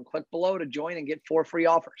VIP program. Click below to join and get 4 free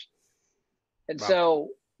offers. And so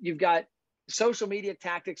you've got social media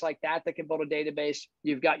tactics like that that can build a database.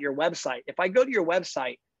 You've got your website. If I go to your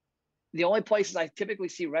website, the only places I typically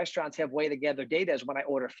see restaurants have way to gather data is when I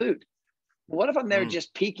order food. But what if I'm there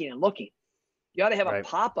just peeking and looking? You ought to have a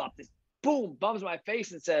pop-up that boom, bums my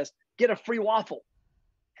face and says, get a free waffle.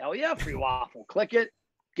 Hell yeah, free waffle. Click it,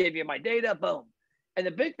 give you my data, boom. And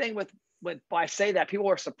the big thing with I say that, people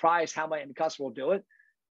are surprised how my customer will do it.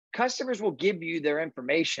 Customers will give you their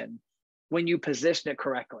information when you position it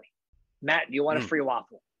correctly. Matt, do you want a free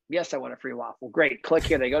waffle? Yes, I want a free waffle. Great. Click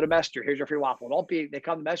here. They go to Messenger. Here's your free waffle. They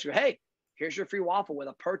come to Messenger. Hey, here's your free waffle with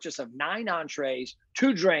a purchase of 9 entrees,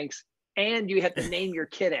 2 drinks, and you have to name your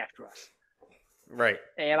kid after us. Right.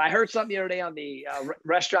 And I heard something the other day on the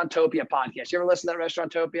Restauranttopia podcast. You ever listen to that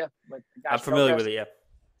Restauranttopia? I'm familiar with it, yeah.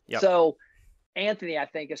 Yep. So Anthony, I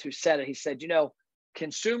think, is who said it. He said,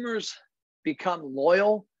 consumers become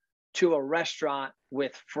loyal to a restaurant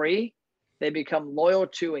with free. They become loyal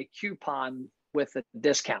to a coupon with a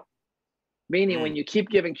discount. Meaning when you keep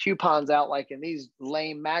giving coupons out, like in these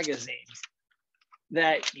lame magazines,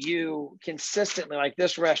 that you consistently, like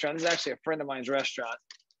this restaurant, this is actually a friend of mine's restaurant.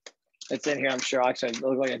 It's in here, I'm sure. Actually, it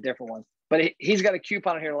looks like a different one. But he's got a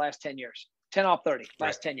coupon in here the last 10 years. 10 off 30,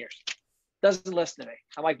 last 10 years. Doesn't listen to me.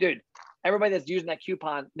 I'm like, dude, everybody that's using that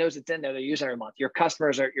coupon knows it's in there. They're using it every month. Your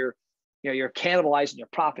customers are, you're cannibalizing your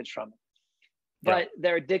profits from it. But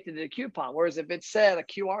they're addicted to the coupon. Whereas if it said a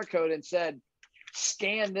QR code and said,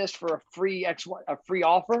 scan this for a free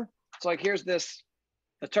offer. So like, here's the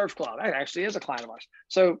Turf Club. That actually is a client of ours.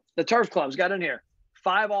 So the Turf Club's got in here,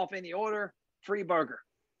 5 off any order, free burger.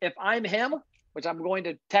 If I'm him, which I'm going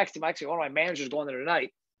to text him, actually one of my managers going there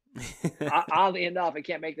tonight. Oddly enough, I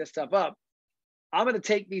can't make this stuff up. I'm going to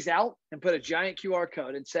take these out and put a giant QR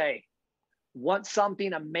code and say, want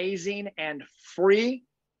something amazing and free?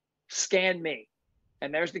 Scan me.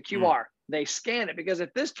 And there's the QR. They scan it because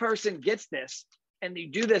if this person gets this and you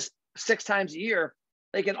do this 6 times a year,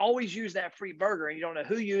 they can always use that free burger and you don't know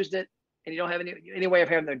who used it and you don't have any way of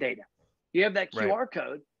having their data. You have that QR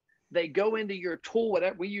code. They go into your tool,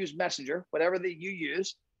 whatever we use, Messenger, whatever that you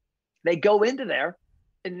use. They go into there,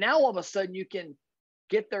 and now all of a sudden you can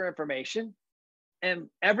get their information. And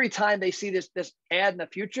every time they see this ad in the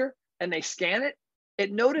future and they scan it,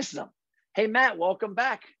 it notices them. Hey, Matt, welcome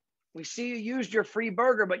back. We see you used your free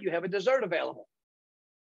burger, but you have a dessert available.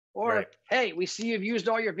 Or, hey, we see you've used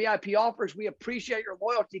all your VIP offers. We appreciate your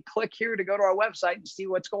loyalty. Click here to go to our website and see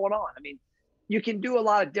what's going on. I mean, you can do a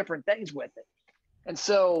lot of different things with it. And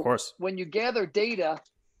so when you gather data,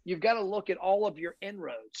 you've got to look at all of your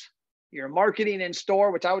inroads, your marketing in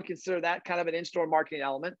store, which I would consider that kind of an in-store marketing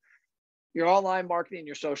element, your online marketing,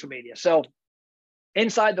 your social media. So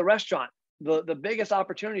inside the restaurant, the biggest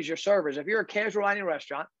opportunity is your servers. If you're a casual dining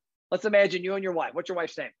restaurant, let's imagine you and your wife. What's your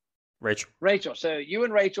wife's name? Rachel. So you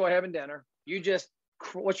and Rachel are having dinner.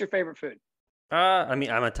 What's your favorite food? I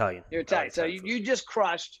mean, I'm Italian. You're Italian. So you just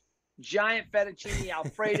crushed giant fettuccine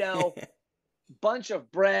Alfredo, bunch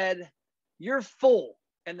of bread. You're full.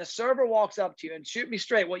 And the server walks up to you, and shoot me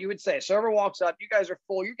straight what you would say. Server walks up, you guys are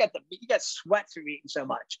full. You got sweat from eating so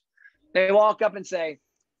much. They walk up and say,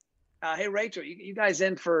 hey, Rachel, you guys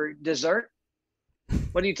in for dessert?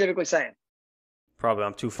 What are you typically saying? Probably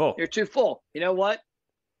I'm too full. You're too full. You know what?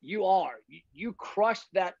 You are. You crushed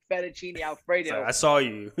that fettuccine Alfredo. So I saw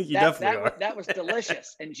you. You definitely are. That was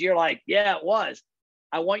delicious. And you're like, yeah, it was.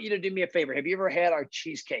 I want you to do me a favor. Have you ever had our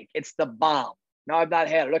cheesecake? It's the bomb. No, I've not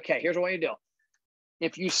had it. Okay, here's what you do.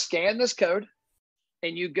 If you scan this code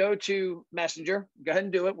and you go to Messenger, go ahead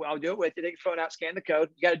and do it. I'll do it with you. Take your phone out, scan the code.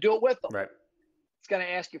 You got to do it with them. Right. It's going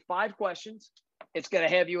to ask you 5 questions. It's going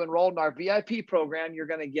to have you enrolled in our VIP program. You're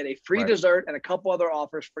going to get a free dessert and a couple other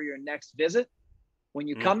offers for your next visit. When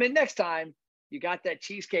you come in next time, you got that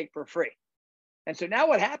cheesecake for free. And so now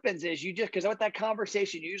what happens is because what that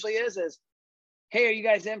conversation usually is, hey, are you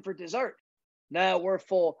guys in for dessert? No, we're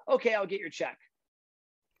full. Okay, I'll get your check.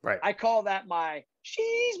 Right. I call that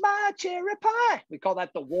she's my cherry pie. We call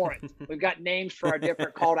that the warrant. We've got names for our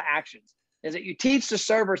different call to actions. Is that you teach the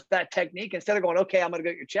servers that technique instead of going, okay, I'm going to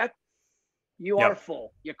get your check. You are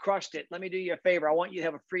full. You crushed it. Let me do you a favor. I want you to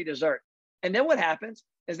have a free dessert. And then what happens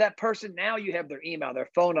is that person, now you have their email, their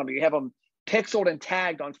phone number, you have them pixeled and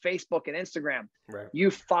tagged on Facebook and Instagram. Right. You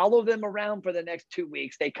follow them around for the next 2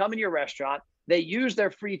 weeks. They come in your restaurant. They use their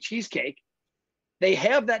free cheesecake. They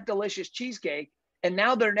have that delicious cheesecake. And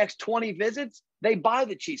now their next 20 visits, they buy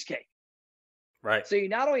the cheesecake. Right. So you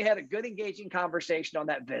not only had a good engaging conversation on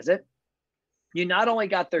that visit, you not only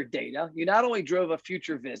got their data, you not only drove a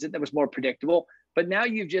future visit that was more predictable, but now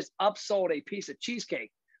you've just upsold a piece of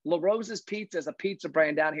cheesecake. La Rosa's Pizza is a pizza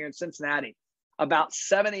brand down here in Cincinnati. About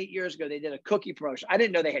 7-8 years ago, they did a cookie promotion. I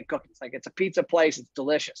didn't know they had cookies. Like, it's a pizza place. It's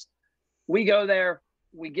delicious. We go there.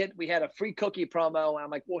 We had a free cookie promo. And I'm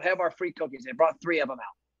like, we'll have our free cookies. They brought 3 of them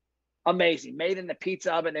out. Amazing. Made in the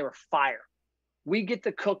pizza oven. They were fire. We get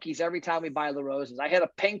the cookies every time we buy La Rosa's. I had a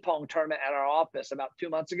ping pong tournament at our office about 2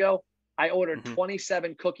 months ago. I ordered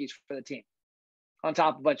 27 cookies for the team on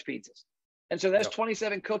top of a bunch of pizzas. And so that's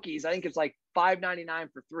 27 cookies. I think it's like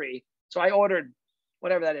 $5.99 for 3. So I ordered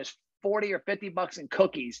whatever that is, 40 or 50 bucks in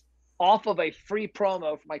cookies off of a free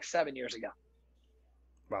promo from like 7 years ago.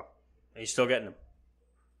 Wow. And you're still getting them.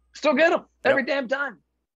 Still get them every damn time.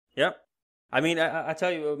 Yep. I mean, I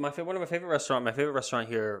tell you, my favorite restaurant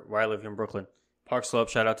here where I live here in Brooklyn, Park Slope,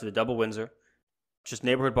 shout out to the Double Windsor. Just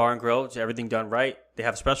neighborhood bar and grill, just everything done right. They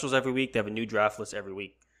have specials every week. They have a new draft list every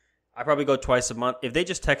week. I probably go twice a month. If they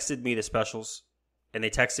just texted me the specials and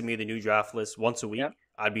they texted me the new draft list once a week,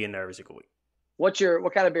 I'd be in there every single week. What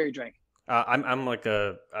kind of beer you drink? I'm like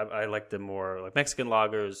I like the more like Mexican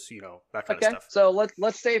lagers, that kind of stuff. So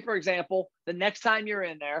let's say, for example, the next time you're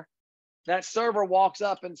in there, that server walks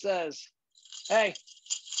up and says, "Hey,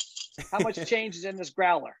 how much change is in this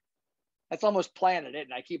growler?" That's almost planted,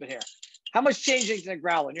 isn't it? I keep it here. How much change is in the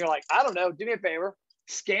growler? And you're like, I don't know. Do me a favor.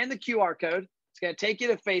 Scan the QR code. It's going to take you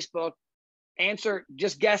to Facebook. Answer,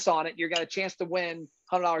 just guess on it. You're got a chance to win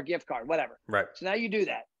 $100 gift card, whatever. Right. So now you do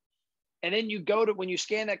that. And then when you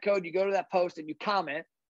scan that code, you go to that post and you comment.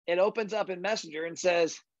 It opens up in Messenger and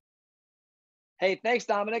says, "Hey, thanks,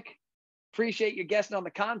 Dominic. Appreciate you guessing on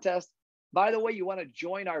the contest. By the way, you want to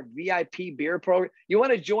join our VIP beer program? You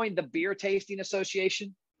want to join the Beer Tasting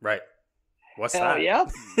Association?" Right. What's Hell that? Yeah,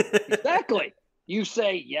 exactly. You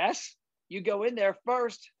say yes. You go in there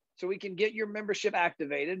first so we can get your membership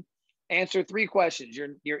activated. Answer 3 questions: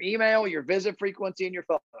 your email, your visit frequency, and your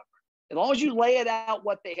phone number. As long as you lay it out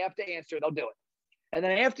what they have to answer, they'll do it. And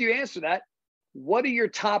then after you answer that, what are your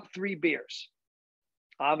top 3 beers?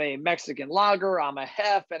 I'm a Mexican lager, I'm a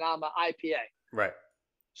Hef, and I'm an IPA. Right.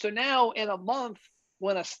 So now in a month,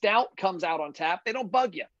 when a stout comes out on tap, they don't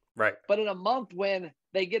bug you. Right. But in a month when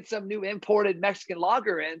they get some new imported Mexican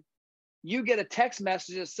lager in, you get a text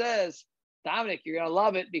message that says, "Dominic, you're going to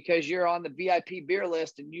love it because you're on the VIP beer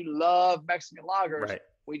list and you love Mexican lagers. Right.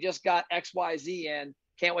 We just got XYZ in.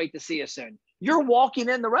 Can't wait to see you soon." You're walking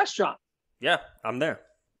in the restaurant. Yeah, I'm there.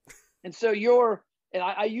 And so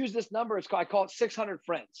I use this number. I call it 600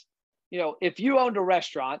 friends. If you owned a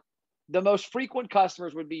restaurant, the most frequent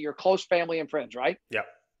customers would be your close family and friends, right? Yeah.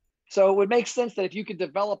 So it would make sense that if you could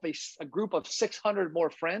develop a group of 600 more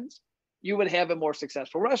friends, you would have a more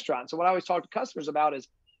successful restaurant. So what I always talk to customers about is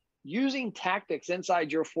using tactics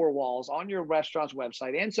inside your 4 walls on your restaurant's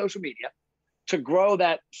website and social media to grow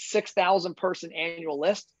that 6,000 person annual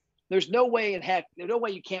list. There's no way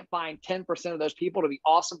you can't find 10% of those people to be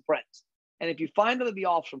awesome friends. And if you find them to be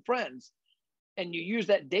awesome friends and you use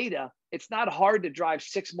that data, it's not hard to drive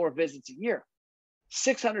 6 more visits a year.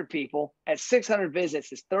 600 people at 600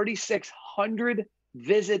 visits is 3,600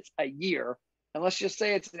 visits a year. And let's just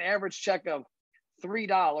say it's an average check of $3.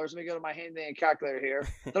 Let me go to my handy calculator here.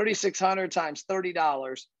 3,600 times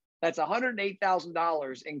 $30. That's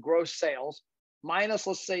 $108,000 in gross sales. Minus,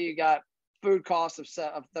 let's say you got food costs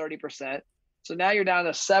of 30%. So now you're down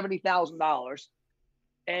to $70,000.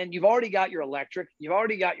 And you've already got your electric. You've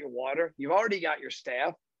already got your water. You've already got your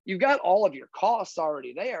staff. You've got all of your costs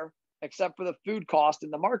already there, except for the food cost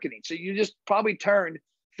and the marketing. So you just probably turned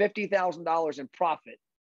 $50,000 in profit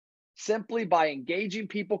simply by engaging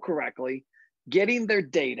people correctly, getting their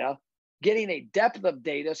data, getting a depth of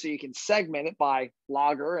data so you can segment it by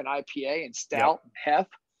lager and IPA and stout and Hef,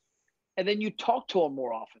 and then you talk to them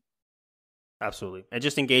more often. Absolutely. And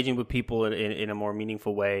just engaging with people in a more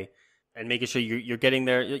meaningful way and making sure you're getting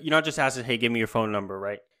there. You're not just asking, "Hey, give me your phone number,"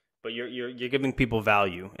 right? but you're giving people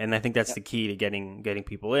value, and I think that's the key to getting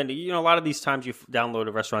people in. You know, a lot of these times you download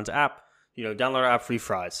a restaurant's app, you know, download our app, free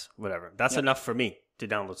fries, whatever. That's enough for me to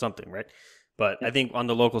download something, right? But I think on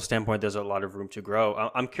the local standpoint, there's a lot of room to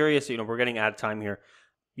grow. I'm curious, you know, we're getting out of time here.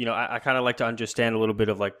 You know, I kind of like to understand a little bit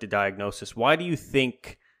of like the diagnosis. Why do you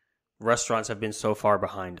think restaurants have been so far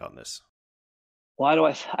behind on this? Why do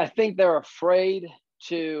I think they're afraid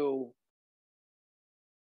to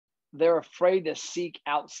seek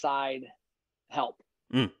outside help.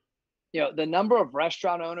 You know, the number of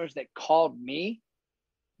restaurant owners that called me,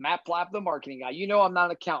 Matt Plapp, the marketing guy, you know, I'm not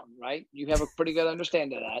an accountant, right? You have a pretty good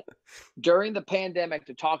understanding of that. During the pandemic,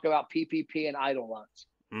 to talk about PPP and idle loans.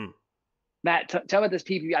 Matt, tell me this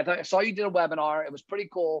PPP. I saw you did a webinar. It was pretty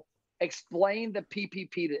cool. Explain the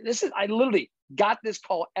PPP. I literally got this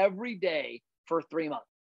call every day for 3 months.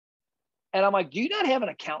 And I'm like, do you not have an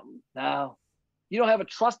accountant? No. You don't have a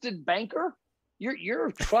trusted banker? You're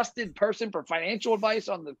a trusted person for financial advice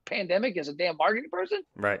on the pandemic as a damn marketing person?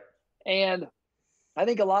 Right. And I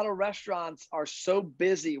think a lot of restaurants are so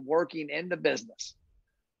busy working in the business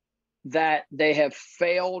that they have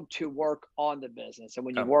failed to work on the business. And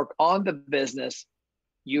when you work on the business,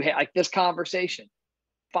 you have like this conversation.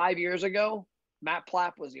 5 years ago, Matt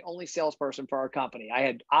Plapp was the only salesperson for our company. I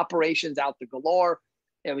had operations out the galore.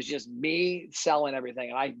 It was just me selling everything.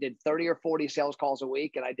 And I did 30 or 40 sales calls a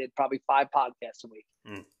week, and I did probably 5 podcasts a week.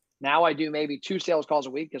 Now I do maybe 2 sales calls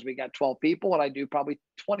a week because we got 12 people, and I do probably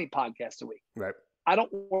 20 podcasts a week. Right. I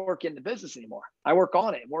don't work in the business anymore. I work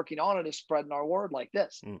on it. Working on it is spreading our word like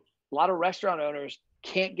this. A lot of restaurant owners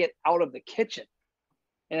can't get out of the kitchen.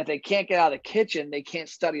 And if they can't get out of the kitchen, they can't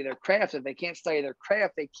study their craft. If they can't study their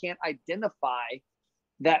craft, they can't identify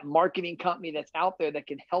that marketing company that's out there that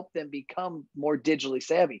can help them become more digitally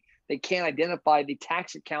savvy. They can't identify the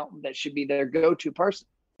tax accountant that should be their go-to person.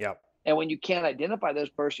 Yeah. And when you can't identify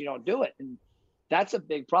those person, you don't do it. And that's a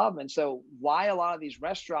big problem. And so why a lot of these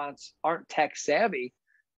restaurants aren't tech savvy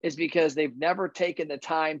is because they've never taken the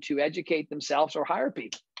time to educate themselves or hire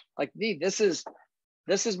people. Like me, this is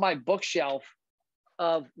my bookshelf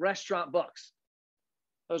of restaurant books.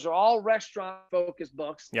 Those are all restaurant focused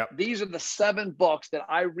books. Yep. These are the 7 books that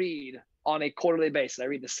I read on a quarterly basis. I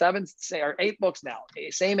read the 7 or 8 books now,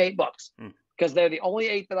 same 8 books, because they're the only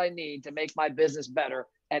 8 that I need to make my business better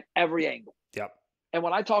at every angle. Yep. And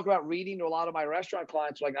when I talk about reading to a lot of my restaurant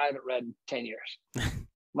clients, like I haven't read in 10 years.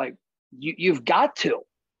 Like you've got to.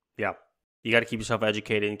 Yeah. You got to keep yourself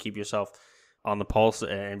educated and keep yourself on the pulse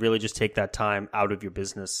and really just take that time out of your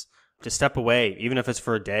business to step away, even if it's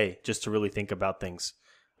for a day, just to really think about things.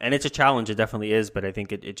 And it's a challenge. It definitely is. But I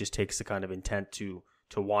think it just takes the kind of intent to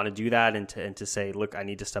want to do that and to say, look, I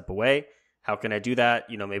need to step away. How can I do that?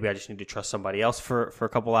 You know, maybe I just need to trust somebody else for a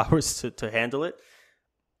couple hours to handle it.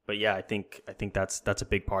 But yeah, I think that's a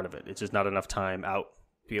big part of it. It's just not enough time out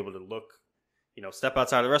to be able to look, you know, step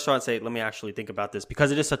outside of the restaurant and say, let me actually think about this,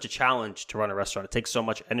 because it is such a challenge to run a restaurant. It takes so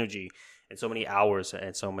much energy and so many hours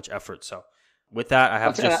and so much effort. So with that, I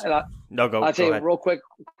have I'll tell you a real quick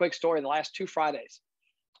story. The last 2 Fridays,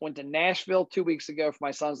 went to Nashville 2 weeks ago for my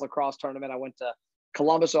son's lacrosse tournament. I went to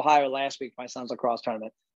Columbus, Ohio last week for my son's lacrosse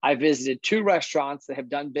tournament. I visited 2 restaurants that have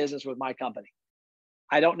done business with my company.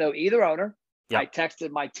 I don't know either owner. Yep. I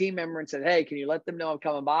texted my team member and said, hey, can you let them know I'm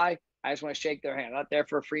coming by? I just want to shake their hand. I'm not there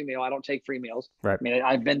for a free meal. I don't take free meals. Right. I mean,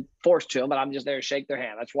 I've been forced to, but I'm just there to shake their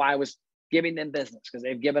hand. That's why I was giving them business, because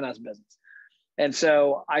they've given us business. And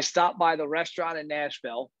so I stopped by the restaurant in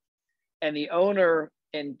Nashville, and the owner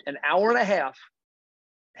in an hour and a half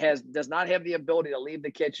does not have the ability to leave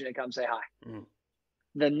the kitchen and come say hi.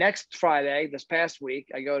 The next Friday, this past week,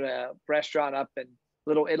 I go to a restaurant up in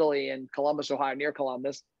Little Italy in Columbus, Ohio, near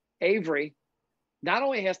Columbus. Avery not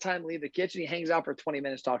only has time to leave the kitchen, he hangs out for 20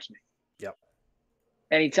 minutes, talks to me. Yep.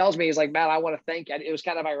 And he tells me, he's like, Matt, I want to thank you. It was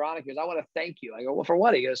kind of ironic. He goes, I want to thank you. I go, well, for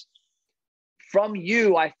what? He goes, from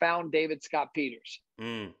you, I found David Scott Peters.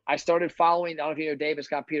 I started following, I don't know if you know David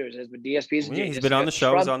Scott Peters, has been DSP's. Yeah, he's been on the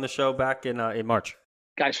show. He's on the show back in March.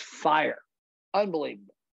 Guy's fire.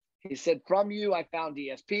 Unbelievable. He said, from you, I found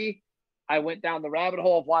DSP. I went down the rabbit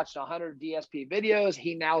hole of watching 100 DSP videos.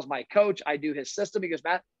 He now is my coach. I do his system. He goes,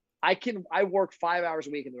 Matt, I work 5 hours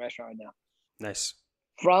a week in the restaurant right now. Nice.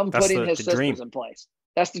 From putting his systems in place.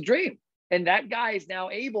 That's the dream. And that guy is now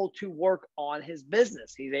able to work on his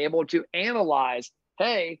business. He's able to analyze,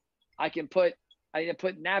 hey, I need to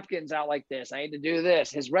put napkins out like this. I need to do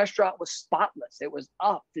this. His restaurant was spotless. It was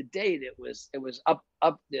up to date. It was up.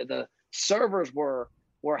 The servers were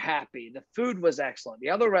happy. The food was excellent.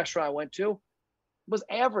 The other restaurant I went to was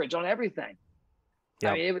average on everything.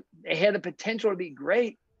 Yep. I mean, it had the potential to be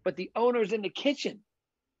great, but the owner's in the kitchen.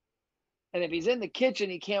 And if he's in the kitchen,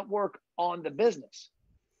 he can't work on the business.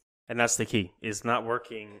 And that's the key, is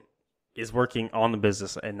working on the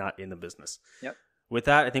business and not in the business. Yep. With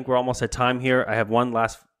that, I think we're almost at time here. I have one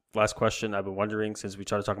last question. I've been wondering since we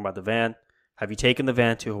started talking about the van. Have you taken the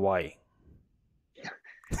van to Hawaii?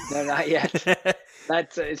 No, not yet.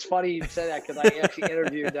 It's funny you said that because I actually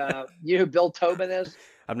interviewed, you know who Bill Tobin is?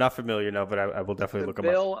 I'm not familiar, no, but I will definitely look him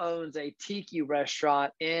up. Bill owns a tiki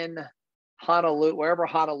restaurant in Honolulu, wherever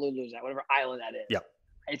Honolulu is at, whatever island that is. Yeah.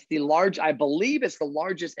 It's I believe it's the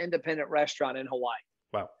largest independent restaurant in Hawaii.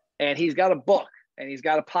 Wow. And he's got a book and he's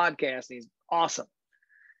got a podcast and he's awesome.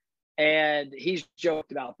 And he's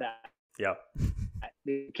joked about that. Yeah.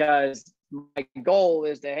 Because my goal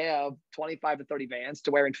is to have 25 to 30 vans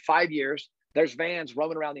to where in 5 years, there's vans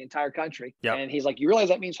roaming around the entire country. Yep. And he's like, you realize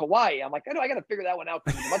that means Hawaii? I'm like, I know, I got to figure that one out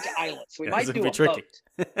because there's a bunch of islands. So we might do a tricky.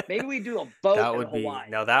 boat. Maybe we do a boat in Hawaii.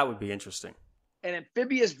 Now that would be interesting. An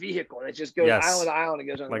amphibious vehicle that just goes island to island and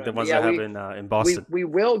goes on like the ones they have in Boston. We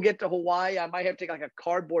will get to Hawaii. I might have to take like a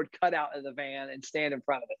cardboard cutout of the van and stand in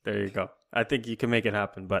front of it. There you go. I think you can make it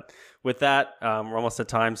happen. But with that, we're almost at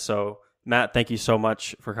time. So Matt, thank you so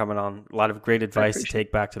much for coming on. A lot of great advice to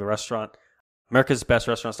take back to the restaurant.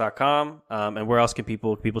 AmericasBestRestaurants.com. And where else can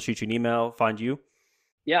people shoot you an email, find you?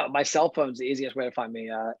 Yeah, my cell phone's the easiest way to find me.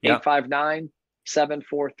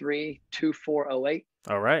 859-743-2408.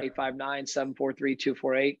 All right.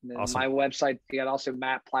 859-743-2408. And then awesome. My website, you got also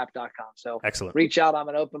mattplapp.com. So excellent. Reach out. I'm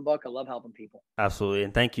an open book. I love helping people. Absolutely.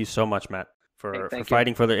 And thank you so much, Matt, for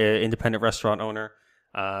fighting for the independent restaurant owner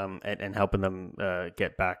and helping them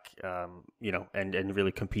get back, and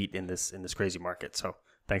really compete in this crazy market. So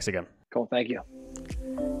thanks again. Cool. Thank you.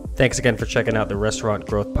 Thanks again for checking out the Restaurant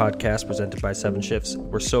Growth Podcast presented by 7 Shifts.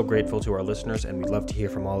 We're so grateful to our listeners, and we'd love to hear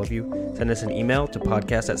from all of you. Send us an email to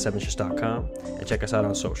podcast@7shifts.com and check us out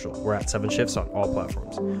on social. We're at 7 Shifts on all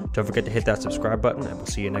platforms. Don't forget to hit that subscribe button, and we'll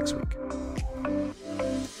see you next week.